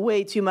sometimes go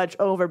way too much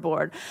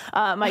overboard.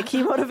 My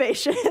key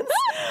motivations.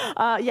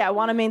 I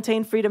want to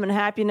maintain freedom and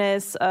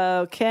happiness.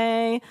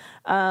 Okay.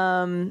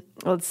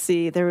 Let's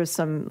see. There was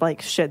some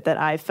like shit that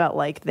I felt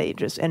like they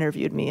just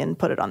interviewed me and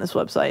put it on this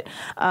website.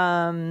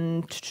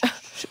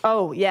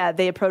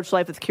 They approach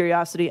life with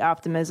curiosity,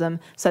 optimism,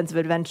 sense of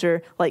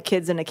adventure, like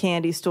kids in a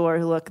candy store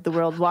who look at the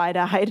world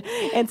wide-eyed,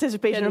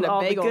 anticipation of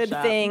all the good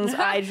things.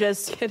 I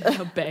just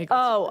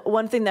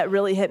one thing that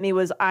really hit me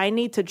was I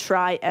need to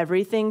try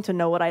everything to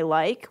know what I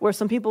like. Where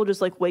some people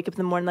just like wake up in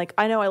the morning like,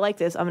 I know I like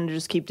this, I'm going to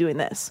just keep doing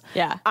this.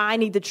 Yeah, I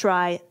need to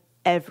try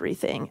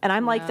everything, and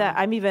I'm like that.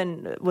 I'm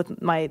even with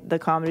the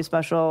comedy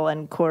special,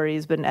 and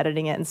Corey's been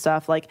editing it and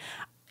stuff. Like,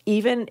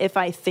 even if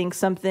I think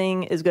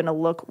something is going to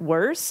look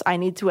worse, I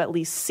need to at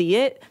least see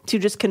it to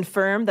just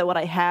confirm that what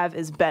I have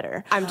is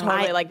better. I'm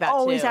totally like that too. I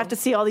always have to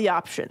see all the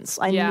options.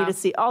 I need to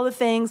see all the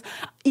things.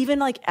 Even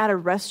like at a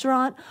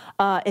restaurant,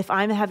 if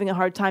I'm having a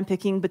hard time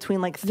picking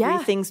between like three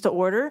things to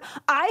order,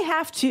 I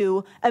have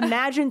to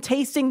imagine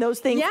tasting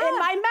those things in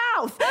my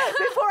mouth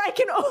before I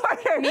can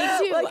order.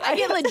 Me too. Like, I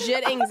get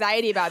legit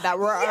anxiety about that.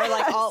 Where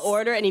I'll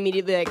order and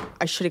immediately like,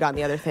 I should have gotten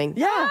the other thing.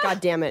 Yeah.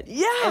 God damn it.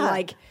 Yeah. And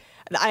like,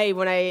 I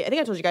think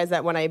I told you guys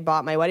that when I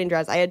bought my wedding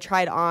dress, I had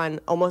tried on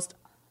almost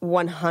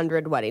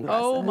 100 wedding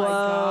dresses. Oh my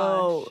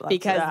gosh.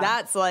 Because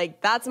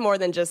that's more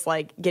than just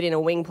like getting a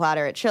wing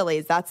platter at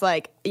Chili's. That's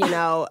like,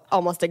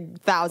 almost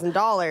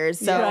 $1,000.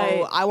 So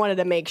I wanted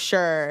to make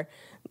sure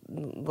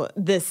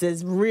this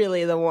is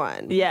really the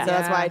one. Yeah. So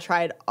that's why I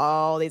tried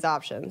all these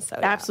options. So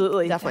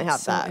absolutely. Definitely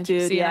have that.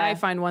 Dude, See, I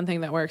find one thing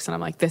that works and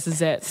I'm like, this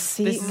is it. This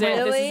is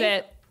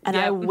it. And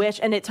I wish,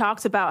 and it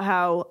talks about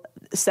how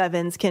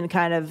sevens can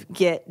kind of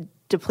get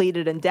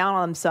depleted and down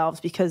on themselves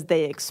because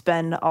they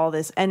expend all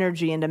this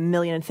energy into a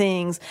million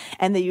things,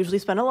 and they usually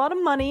spend a lot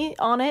of money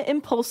on it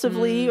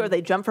impulsively, or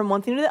they jump from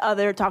one thing to the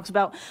other. It talks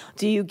about,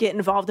 do you get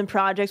involved in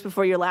projects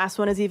before your last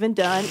one is even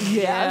done?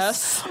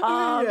 Yes.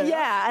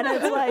 And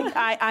it's like,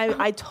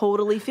 I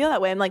totally feel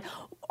that way. I'm like,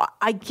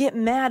 I get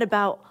mad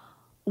about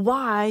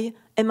why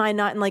am I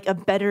not in like a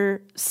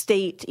better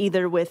state,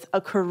 either with a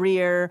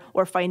career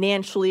or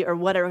financially or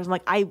whatever? I'm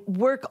like, I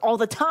work all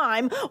the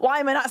time. Why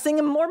am I not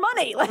seeing more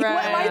money? Like, what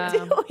am I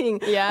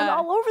doing? Yeah.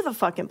 I'm all over the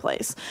fucking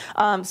place.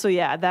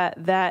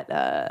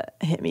 That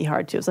hit me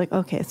hard too. It's like,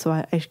 okay, so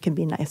I can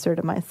be nicer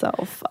to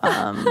myself.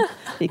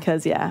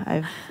 Because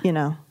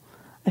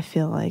I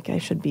feel like I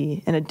should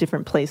be in a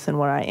different place than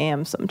where I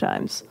am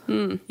sometimes.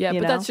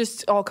 That's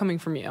just all coming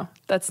from you.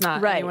 That's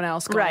not anyone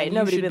else going. Right.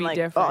 Nobody been like,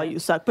 different. Oh, you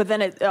suck. But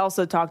then it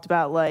also talked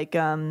about like,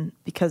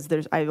 because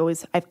I've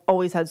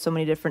always had so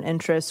many different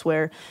interests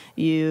where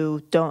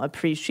you don't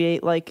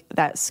appreciate like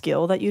that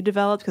skill that you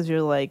developed because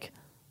you're like,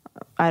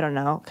 I don't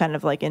know, kind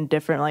of like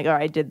indifferent, like, oh,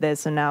 I did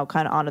this and now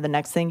kind of on to the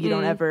next thing. You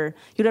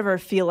never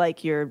feel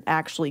like you're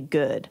actually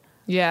good.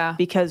 Yeah.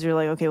 Because you're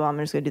like, okay, well, I'm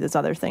just going to do this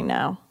other thing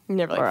now. You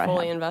never like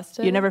fully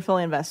invested? You never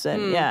fully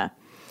invested. Yeah.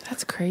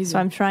 That's crazy. So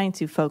I'm trying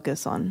to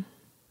focus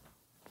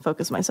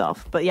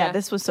myself. But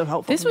this was so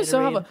helpful. This was so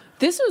helpful.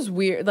 This was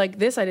weird. Like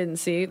this I didn't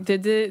see.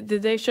 Did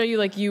they show you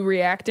like you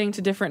reacting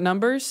to different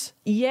numbers?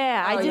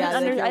 Yeah, I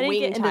didn't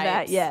get into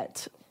that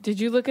yet. Did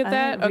you look at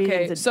that?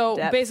 Okay. So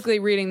basically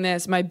reading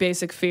this, my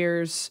basic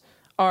fears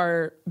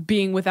are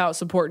being without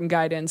support and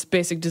guidance,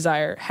 basic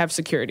desire, have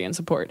security and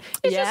support.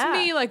 It's just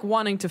me like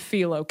wanting to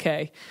feel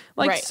okay.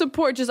 Like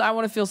support, just I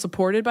want to feel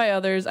supported by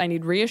others. I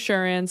need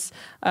reassurance,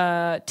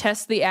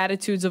 test the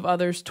attitudes of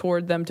others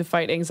toward them to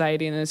fight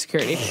anxiety and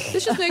insecurity.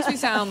 This just makes me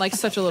sound like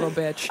such a little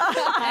bitch.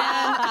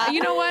 And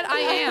you know what? I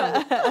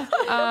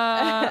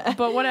am.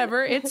 But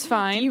whatever, it's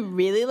fine. Do you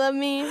really love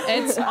me?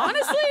 It's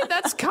honestly,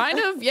 that's kind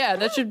of,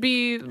 that should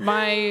be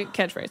my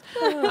catchphrase.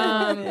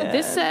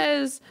 This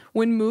says,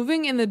 when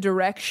moving in their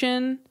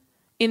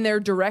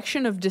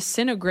direction of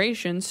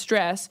disintegration,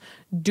 stress,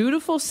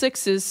 dutiful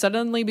sixes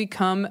suddenly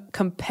become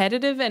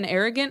competitive and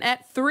arrogant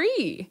at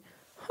 3.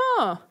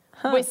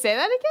 Wait, say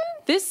that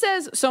again? This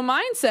says, so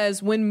mine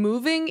says, when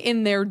moving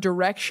in their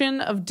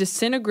direction of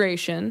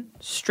disintegration,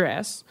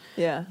 stress,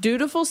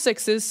 dutiful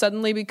sixes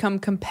suddenly become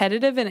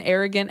competitive and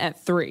arrogant at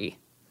 3.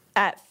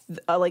 At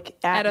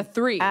a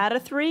 3. At a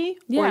 3?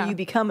 Yeah. Or you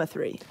become a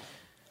 3?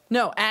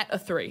 No, at a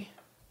 3.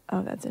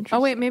 Oh, that's interesting.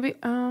 Oh, wait, maybe.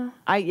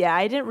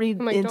 I didn't read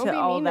into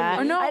all that.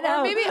 Or no,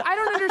 or maybe I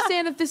don't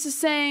understand if this is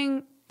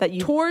saying that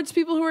you towards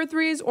people who are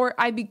 3s, or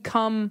I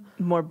become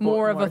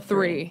more of a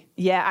 3.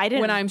 Yeah, I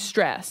didn't. When I'm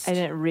stressed. I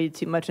didn't read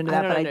too much into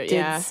that, but I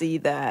did see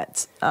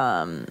that.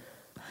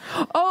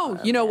 Oh,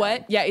 you know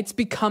what? Yeah, it's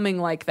becoming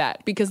like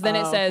that because then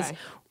it says,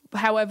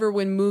 however,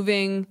 when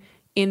moving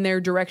in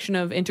their direction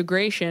of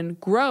integration,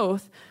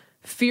 growth,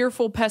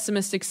 fearful,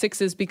 pessimistic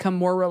 6s become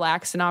more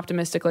relaxed and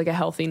optimistic like a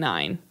healthy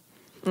 9.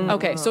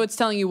 Okay, so it's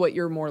telling you what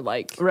you're more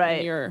like. Right.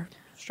 When you're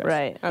stressed.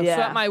 Right. So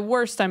at my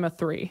worst, I'm a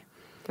 3.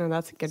 Oh,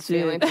 that's a good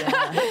feeling.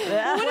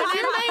 Yeah. What is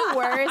my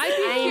worst?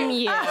 I'm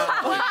you.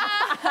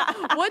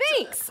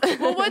 Thanks.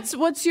 Well,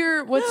 what's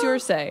your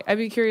say? I'd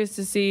be curious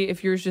to see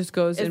if yours just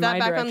goes in my direction.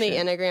 Is that back on the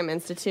Enneagram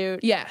Institute?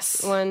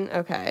 Yes. One?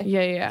 Okay.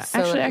 Yeah. So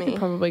actually, I could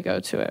probably go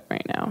to it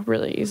right now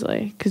really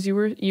easily because you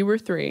were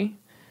 3.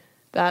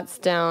 That's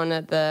down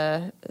at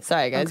the...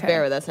 Sorry, guys. Okay.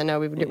 Bear with us. I know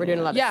we're doing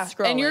a lot of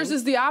scrolling. And yours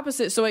is the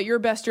opposite. So at your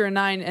best, you're a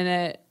 9, and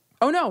at...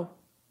 Oh,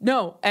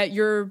 no. At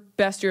your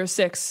best, you're a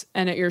 6,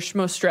 and at your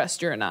most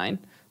stressed, you're a 9.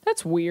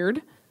 That's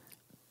weird.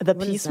 The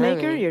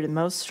peacemaker, you're the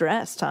most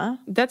stressed, huh?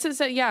 That's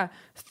it. Yeah.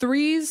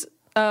 3s,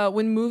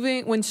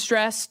 when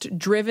stressed,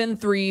 driven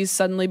 3s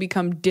suddenly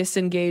become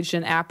disengaged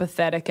and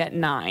apathetic at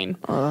 9.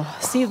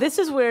 See, this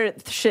is where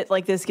shit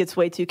like this gets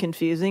way too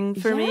confusing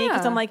for me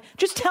because I'm like,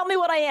 just tell me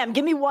what I am.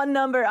 Give me one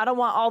number. I don't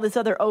want all this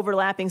other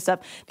overlapping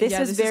stuff. This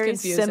is very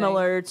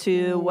similar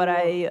to what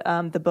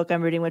the book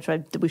I'm reading, which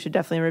we should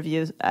definitely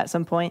review at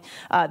some point,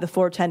 the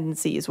 4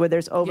 tendencies, where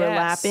there's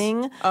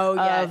overlapping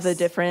of the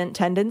different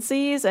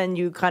tendencies and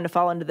you kind of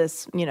fall into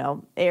this,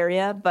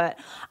 area. But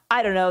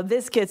I don't know.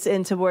 This gets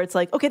into where it's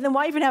like, okay, then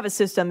why even have a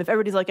system if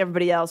everybody's like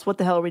everybody else? What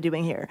the hell are we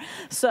doing here?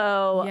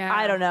 So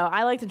I don't know.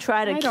 I like to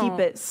try to keep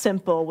it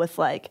simple with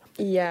like,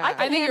 I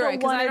think you're right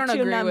because I don't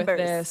agree with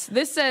this.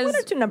 This says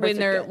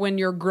when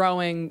you're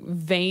growing,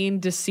 vain,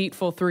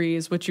 deceitful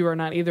 3s, which you are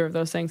not either of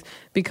those things,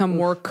 become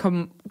more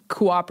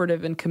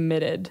cooperative and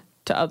committed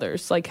to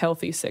others, like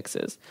healthy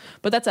 6s.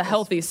 But that's a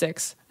healthy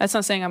 6. That's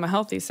not saying I'm a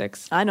healthy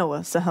 6. I know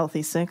what's a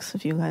healthy 6.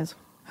 If you guys.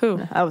 Who?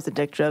 I was a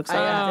dick joke. So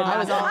I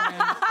was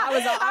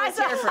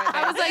here for it.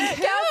 I was like,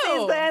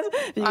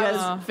 who? You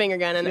guys finger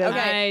gunning.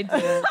 Okay.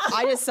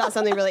 I just saw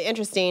something really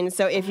interesting.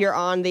 So if you're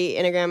on the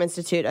Enneagram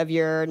Institute of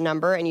your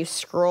number and you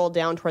scroll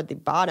down toward the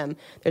bottom,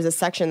 there's a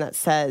section that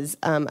says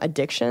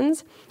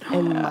addictions.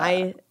 And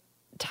my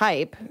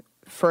type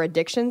for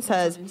addiction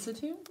says...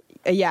 Institute?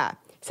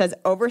 Says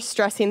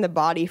overstressing the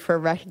body for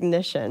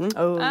recognition.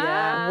 Oh,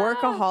 yeah.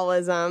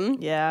 Workaholism.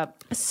 Yeah.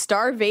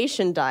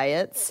 Starvation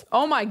diets.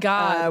 Oh, my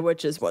God.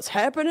 Which is what's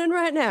happening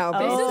right now,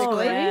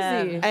 basically.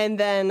 Crazy. And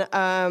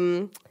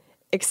then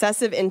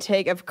excessive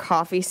intake of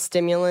coffee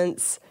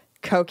stimulants,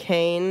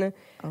 cocaine,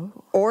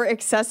 or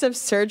excessive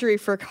surgery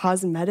for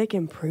cosmetic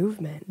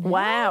improvement.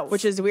 Wow.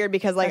 Which is weird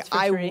because, like,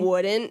 I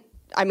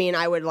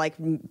would, like,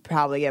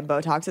 probably get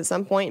Botox at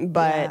some point,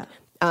 but...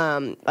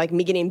 like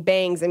me getting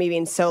bangs and me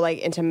being so like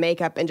into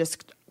makeup and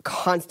just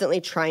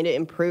constantly trying to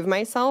improve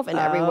myself in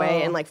every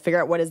way and like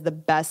figure out what is the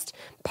best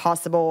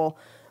possible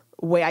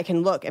way I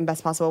can look and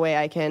best possible way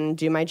I can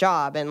do my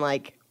job and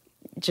like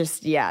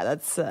just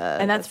that's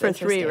and that's for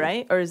 3,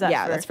 right? Or is that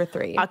that's for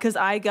 3? Because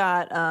I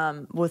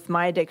got with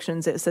my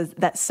addictions, it says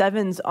that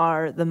 7s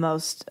are the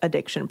most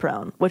addiction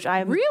prone, which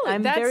I'm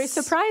very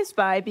surprised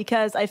by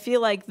because I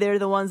feel like they're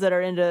the ones that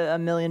are into a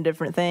million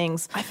different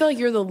things. I feel like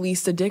you're the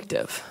least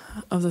addictive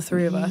of the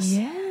 3 of us.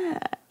 Yeah.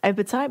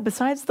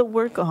 Besides the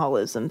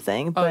workaholism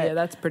thing. But,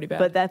 that's pretty bad.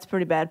 But that's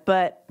pretty bad.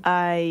 But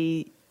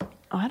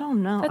I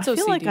don't know. That's I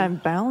feel OCD. like I'm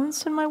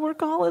balanced in my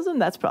workaholism.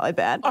 That's probably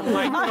bad. Oh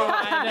my God.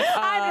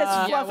 I'm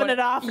just fluffing it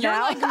off You're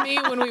now. like me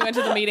when we went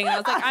to the meeting. I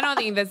was like, I don't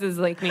think this is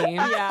like me.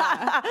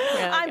 Yeah.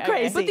 I'm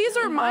crazy. But these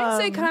are, mine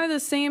say kind of the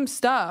same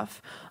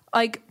stuff.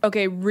 Like,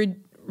 okay,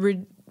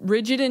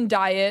 rigid in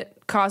diet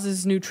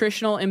causes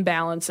nutritional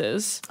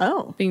imbalances.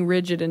 Oh. Being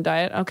rigid in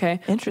diet.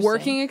 Okay. Interesting.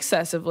 Working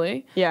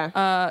excessively.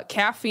 Yeah.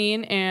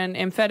 Caffeine and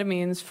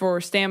amphetamines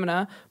for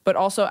stamina, but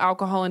also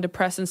alcohol and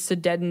depressants to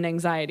deaden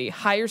anxiety.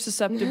 Higher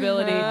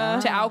susceptibility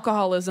to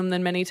alcoholism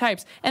than many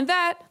types. And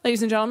that,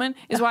 ladies and gentlemen,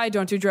 is why I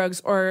don't do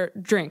drugs or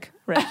drink.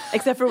 Right.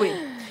 Except for weed.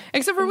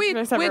 Except for weed,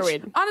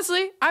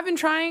 honestly, I've been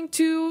trying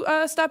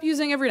to stop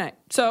using every night.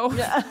 So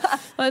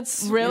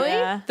let's... Really?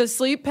 Yeah. The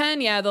sleep pen,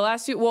 the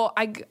last few... Well,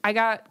 I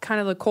got kind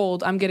of the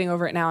cold. I'm getting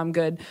over it now. I'm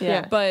good.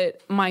 Yeah.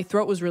 But my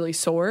throat was really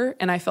sore,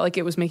 and I felt like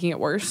it was making it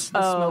worse.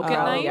 The smoke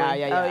at night.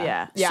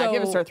 Yeah, if you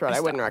have a sore throat, I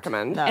wouldn't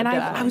recommend. And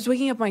I was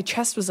waking up, my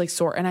chest was like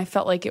sore, and I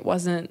felt like it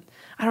wasn't...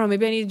 I don't know,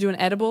 maybe I need to do an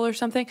edible or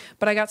something,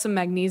 but I got some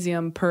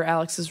magnesium per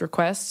Alex's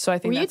request, so I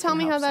think Will you tell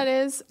me how that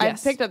is?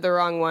 Yes. I picked up the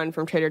wrong one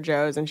from Trader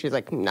Joe's, and she's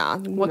like, nah.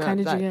 What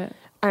kind did you get?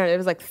 I don't know, it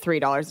was like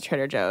 $3 at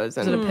Trader Joe's.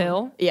 And Is it a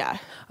pill? Yeah.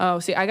 Oh,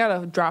 see, I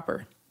got a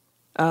dropper.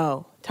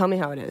 Oh, tell me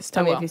how it is.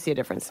 Tell me if you see a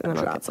difference, and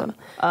then I'll get some.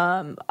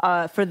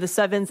 For the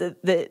 7s,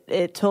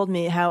 it told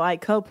me how I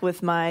cope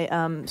with my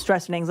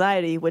stress and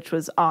anxiety, which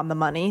was on the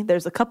money.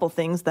 There's a couple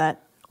things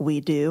that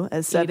we do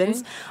as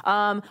sevens.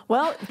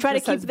 Well, try to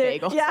keep their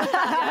bagel.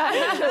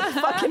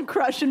 fucking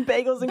crushing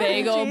bagels and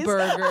Bagel cream cheese.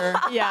 burger.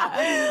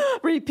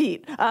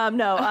 Repeat.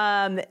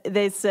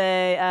 They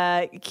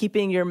say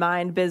keeping your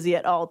mind busy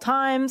at all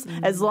times.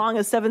 As long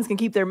as sevens can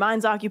keep their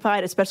minds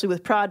occupied, especially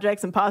with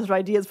projects and positive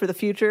ideas for the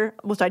future,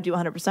 which I do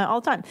 100%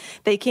 all the time,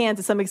 they can,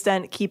 to some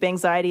extent, keep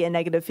anxiety and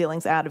negative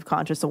feelings out of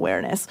conscious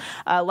awareness.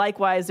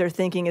 Likewise, their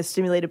thinking is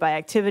stimulated by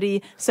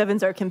activity.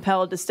 Sevens are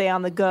compelled to stay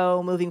on the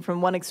go, moving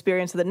from one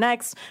experience to the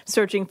next,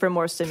 searching for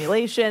more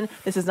stimulation.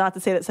 This is not to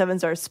say that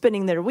sevens are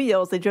spinning their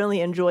wheels. They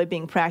generally enjoy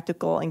being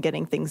practical and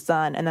getting things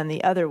done. And then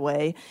the other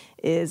way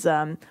is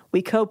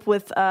we cope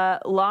with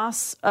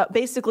loss.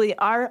 Basically,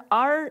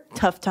 our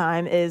tough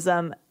time is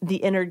the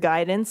inner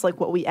guidance, like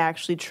what we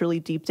actually truly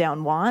deep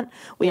down want.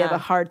 We have a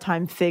hard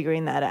time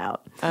figuring that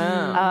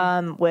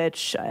out,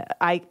 which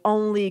I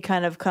only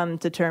kind of come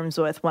to terms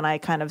with when I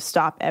kind of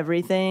stop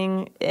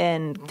everything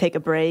and take a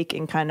break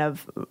and kind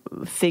of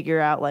figure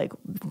out like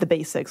the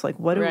basics, like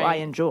what do I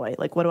enjoy?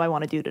 Like what do I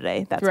want to do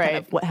today? That's kind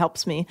of what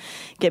helps me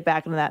get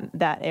back into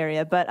that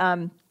area. But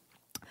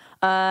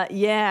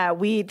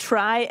we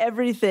try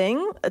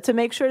everything to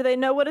make sure they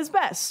know what is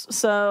best.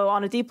 So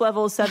on a deep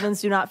level,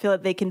 sevens do not feel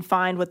that they can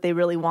find what they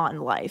really want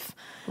in life.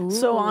 Ooh.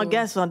 So I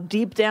guess on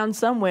deep down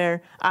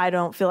somewhere, I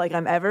don't feel like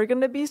I'm ever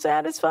going to be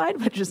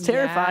satisfied, which is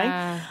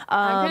terrifying.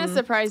 I'm kind of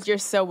surprised you're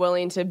so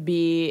willing to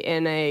be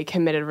in a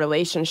committed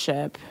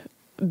relationship.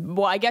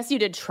 Well, I guess you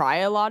did try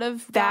a lot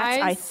of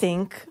guys. I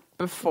think.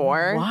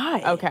 Before?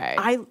 Why? Okay.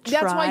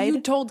 That's why you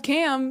told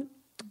Cam,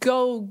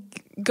 go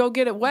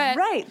get it wet.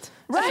 Right.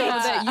 So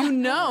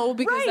that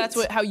because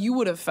that's how you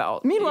would have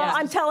felt. Meanwhile,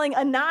 I'm telling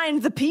a 9,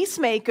 the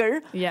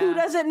peacemaker, who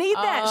doesn't need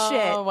that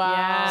shit. Oh, wow.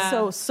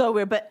 Yeah. So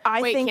weird. But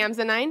I think Cam's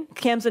a 9?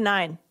 Cam's a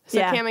 9. So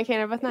Cam and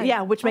Kane are both 9.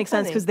 Yeah, which makes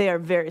sense because they are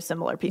very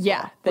similar people.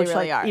 Yeah, they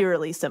really are.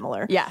 Eerily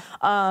similar. Yeah.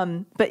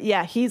 But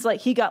yeah, he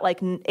got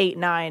like 8,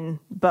 9,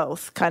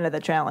 both, kind of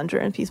the challenger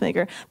and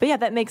peacemaker. But yeah,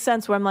 that makes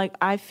sense where I'm like,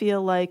 I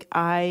feel like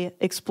I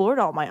explored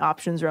all my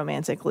options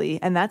romantically,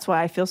 and that's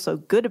why I feel so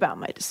good about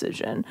my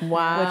decision.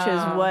 Wow. Which is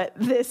what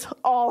this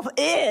all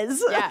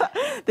is. Yeah.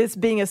 This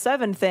being a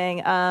 7 thing.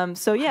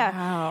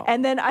 Wow.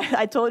 And then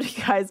I told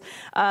you guys,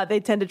 they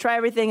tend to try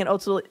everything and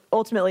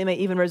ultimately may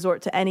even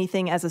resort to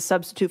anything as a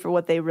substitute for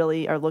what they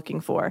really are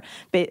looking for.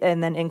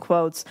 And then in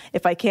quotes,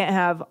 if I can't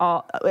have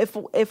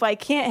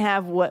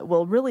what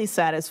will really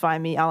satisfy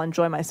me, I'll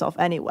enjoy myself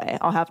anyway.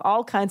 I'll have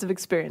all kinds of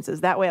experiences.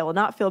 That way I will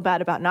not feel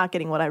bad about not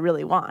getting what I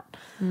really want.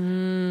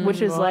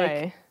 Which is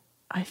like,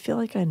 I feel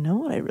like I know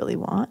what I really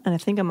want, and I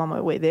think I'm on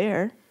my way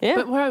there. Yeah.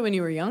 But why when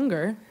you were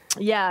younger?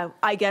 Yeah,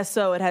 I guess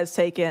so. It has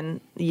taken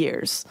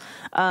years.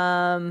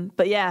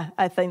 But yeah,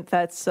 I think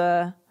that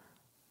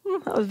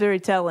was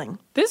very telling.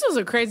 This was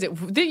a crazy.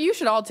 You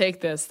should all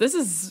take this. This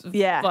is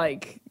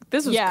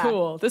this was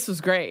cool. This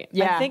was great.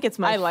 Yeah, I think it's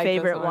my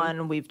favorite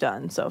one we've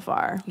done so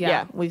far.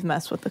 Yeah, we've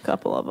messed with a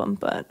couple of them,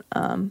 but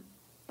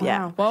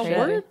yeah. Well,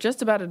 we're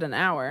just about at an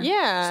hour.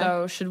 Yeah.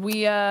 So should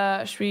we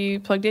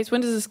plug dates?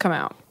 When does this come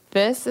out?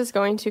 This is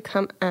going to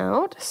come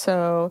out.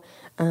 So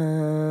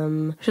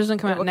it doesn't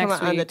come out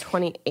next week. On the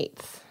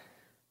 28th.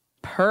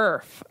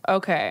 Perf.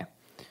 Okay.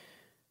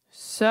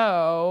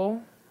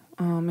 So,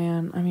 oh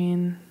man, I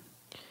mean,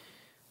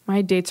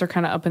 my dates are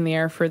kind of up in the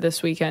air for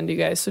this weekend, you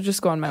guys. So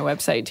just go on my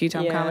website,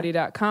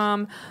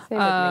 ttomcomedy.com.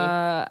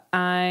 I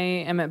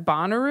am at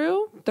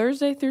Bonnaroo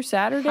Thursday through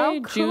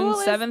Saturday, June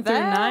 7th through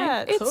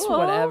 9th. It's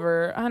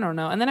whatever. I don't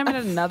know. And then I'm at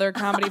another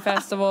comedy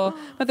festival,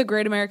 at the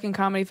Great American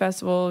Comedy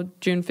Festival,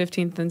 June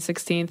 15th and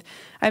 16th.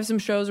 I have some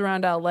shows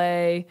around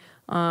LA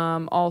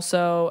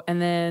also.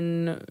 And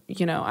then,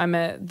 I'm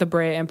at the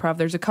Brea Improv.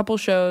 There's a couple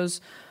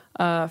shows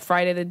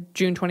Friday the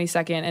June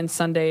 22nd and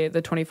Sunday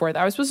the 24th.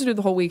 I was supposed to do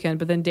the whole weekend,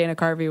 but then Dana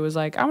Carvey was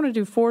like, I want to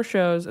do 4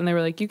 shows, and they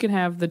were like, you can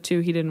have the 2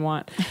 he didn't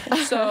want.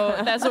 So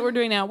that's what we're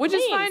doing now, which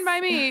is fine by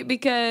me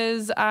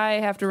because I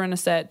have to run a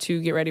set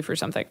to get ready for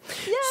something.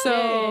 Yay.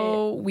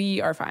 So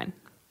we are fine.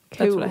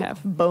 That's what I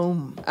have.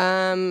 Boom.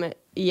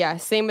 Yeah,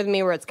 same with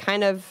me where it's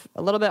kind of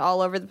a little bit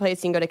all over the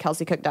place. You can go to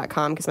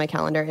kelseycook.com because my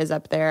calendar is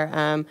up there.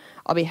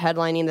 I'll be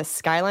headlining the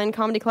Skyline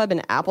Comedy Club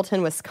in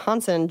Appleton,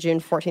 Wisconsin, June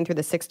 14th through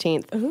the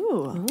 16th.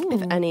 Ooh.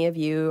 If any of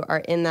you are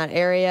in that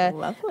area.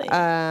 Lovely.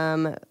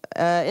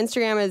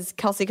 Instagram is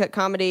Kelsey Cook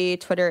Comedy.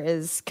 Twitter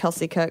is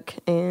Kelsey Cook.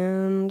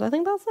 And I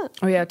think that's it.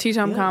 Oh, yeah.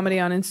 T-Tom Comedy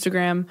on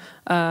Instagram.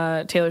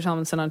 Taylor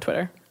Tomlinson on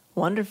Twitter.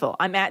 Wonderful.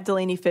 I'm at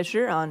Delanie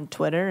Fischer on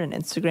Twitter and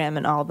Instagram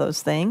and all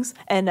those things.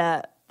 And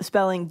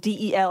spelling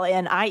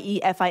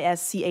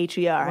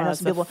DELANIEFISCHER. I know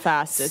some people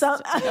fastest. That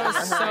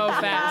was so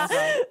fast.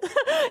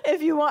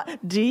 If you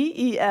want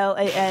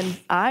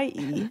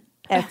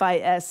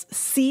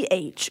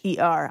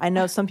DELANIEFISCHER. I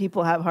know some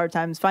people have hard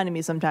times finding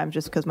me sometimes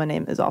just because my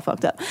name is all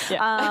fucked up.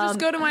 Yeah. Just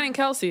go to mine and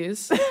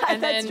Kelsey's,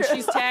 and then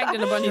she's tagged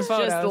in a bunch of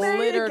photos. Just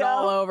littered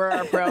all over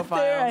our profile.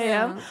 There I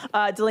am.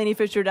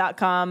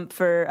 DelanieFischer.com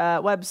for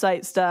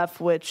website stuff,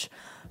 which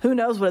who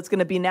knows what it's going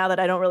to be now that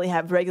I don't really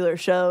have regular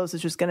shows.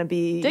 It's just going to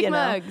be Dick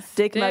mugs.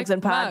 Dick mugs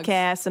and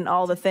podcasts and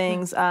all the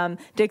things.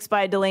 Dick's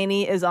by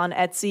Delanie is on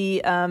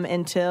Etsy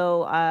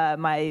until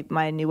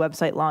my new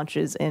website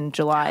launches in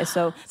July.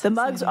 So the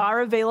mugs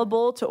are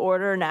available to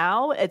order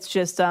now. It's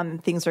just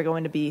things are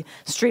going to be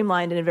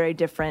streamlined and very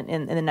different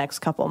in the next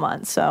couple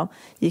months. So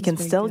you can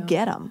still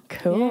get them.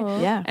 Cool.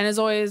 Yeah. And as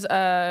always,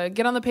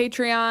 get on the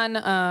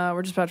Patreon.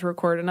 We're just about to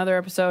record another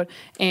episode.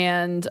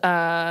 And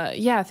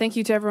thank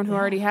you to everyone who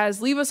already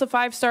has. Leave us a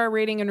 5-star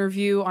rating and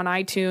review on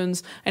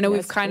iTunes. I know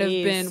we've kind of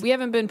we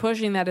haven't been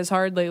pushing that as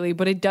hard lately,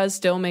 but it does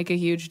still make a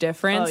huge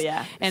difference. Oh,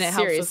 yeah. And it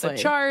helps with the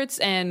charts,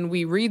 and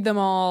we read them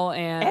all.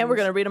 And we're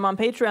going to read them on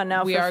Patreon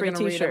now we for are free going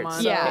to read them on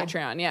t-shirts.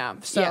 Patreon. Yeah.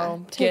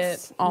 So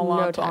get all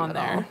on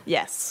there.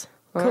 Yes.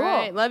 Cool. All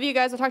right. Love you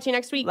guys. I'll talk to you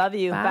next week. Love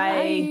you.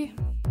 Bye.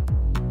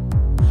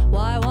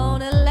 Why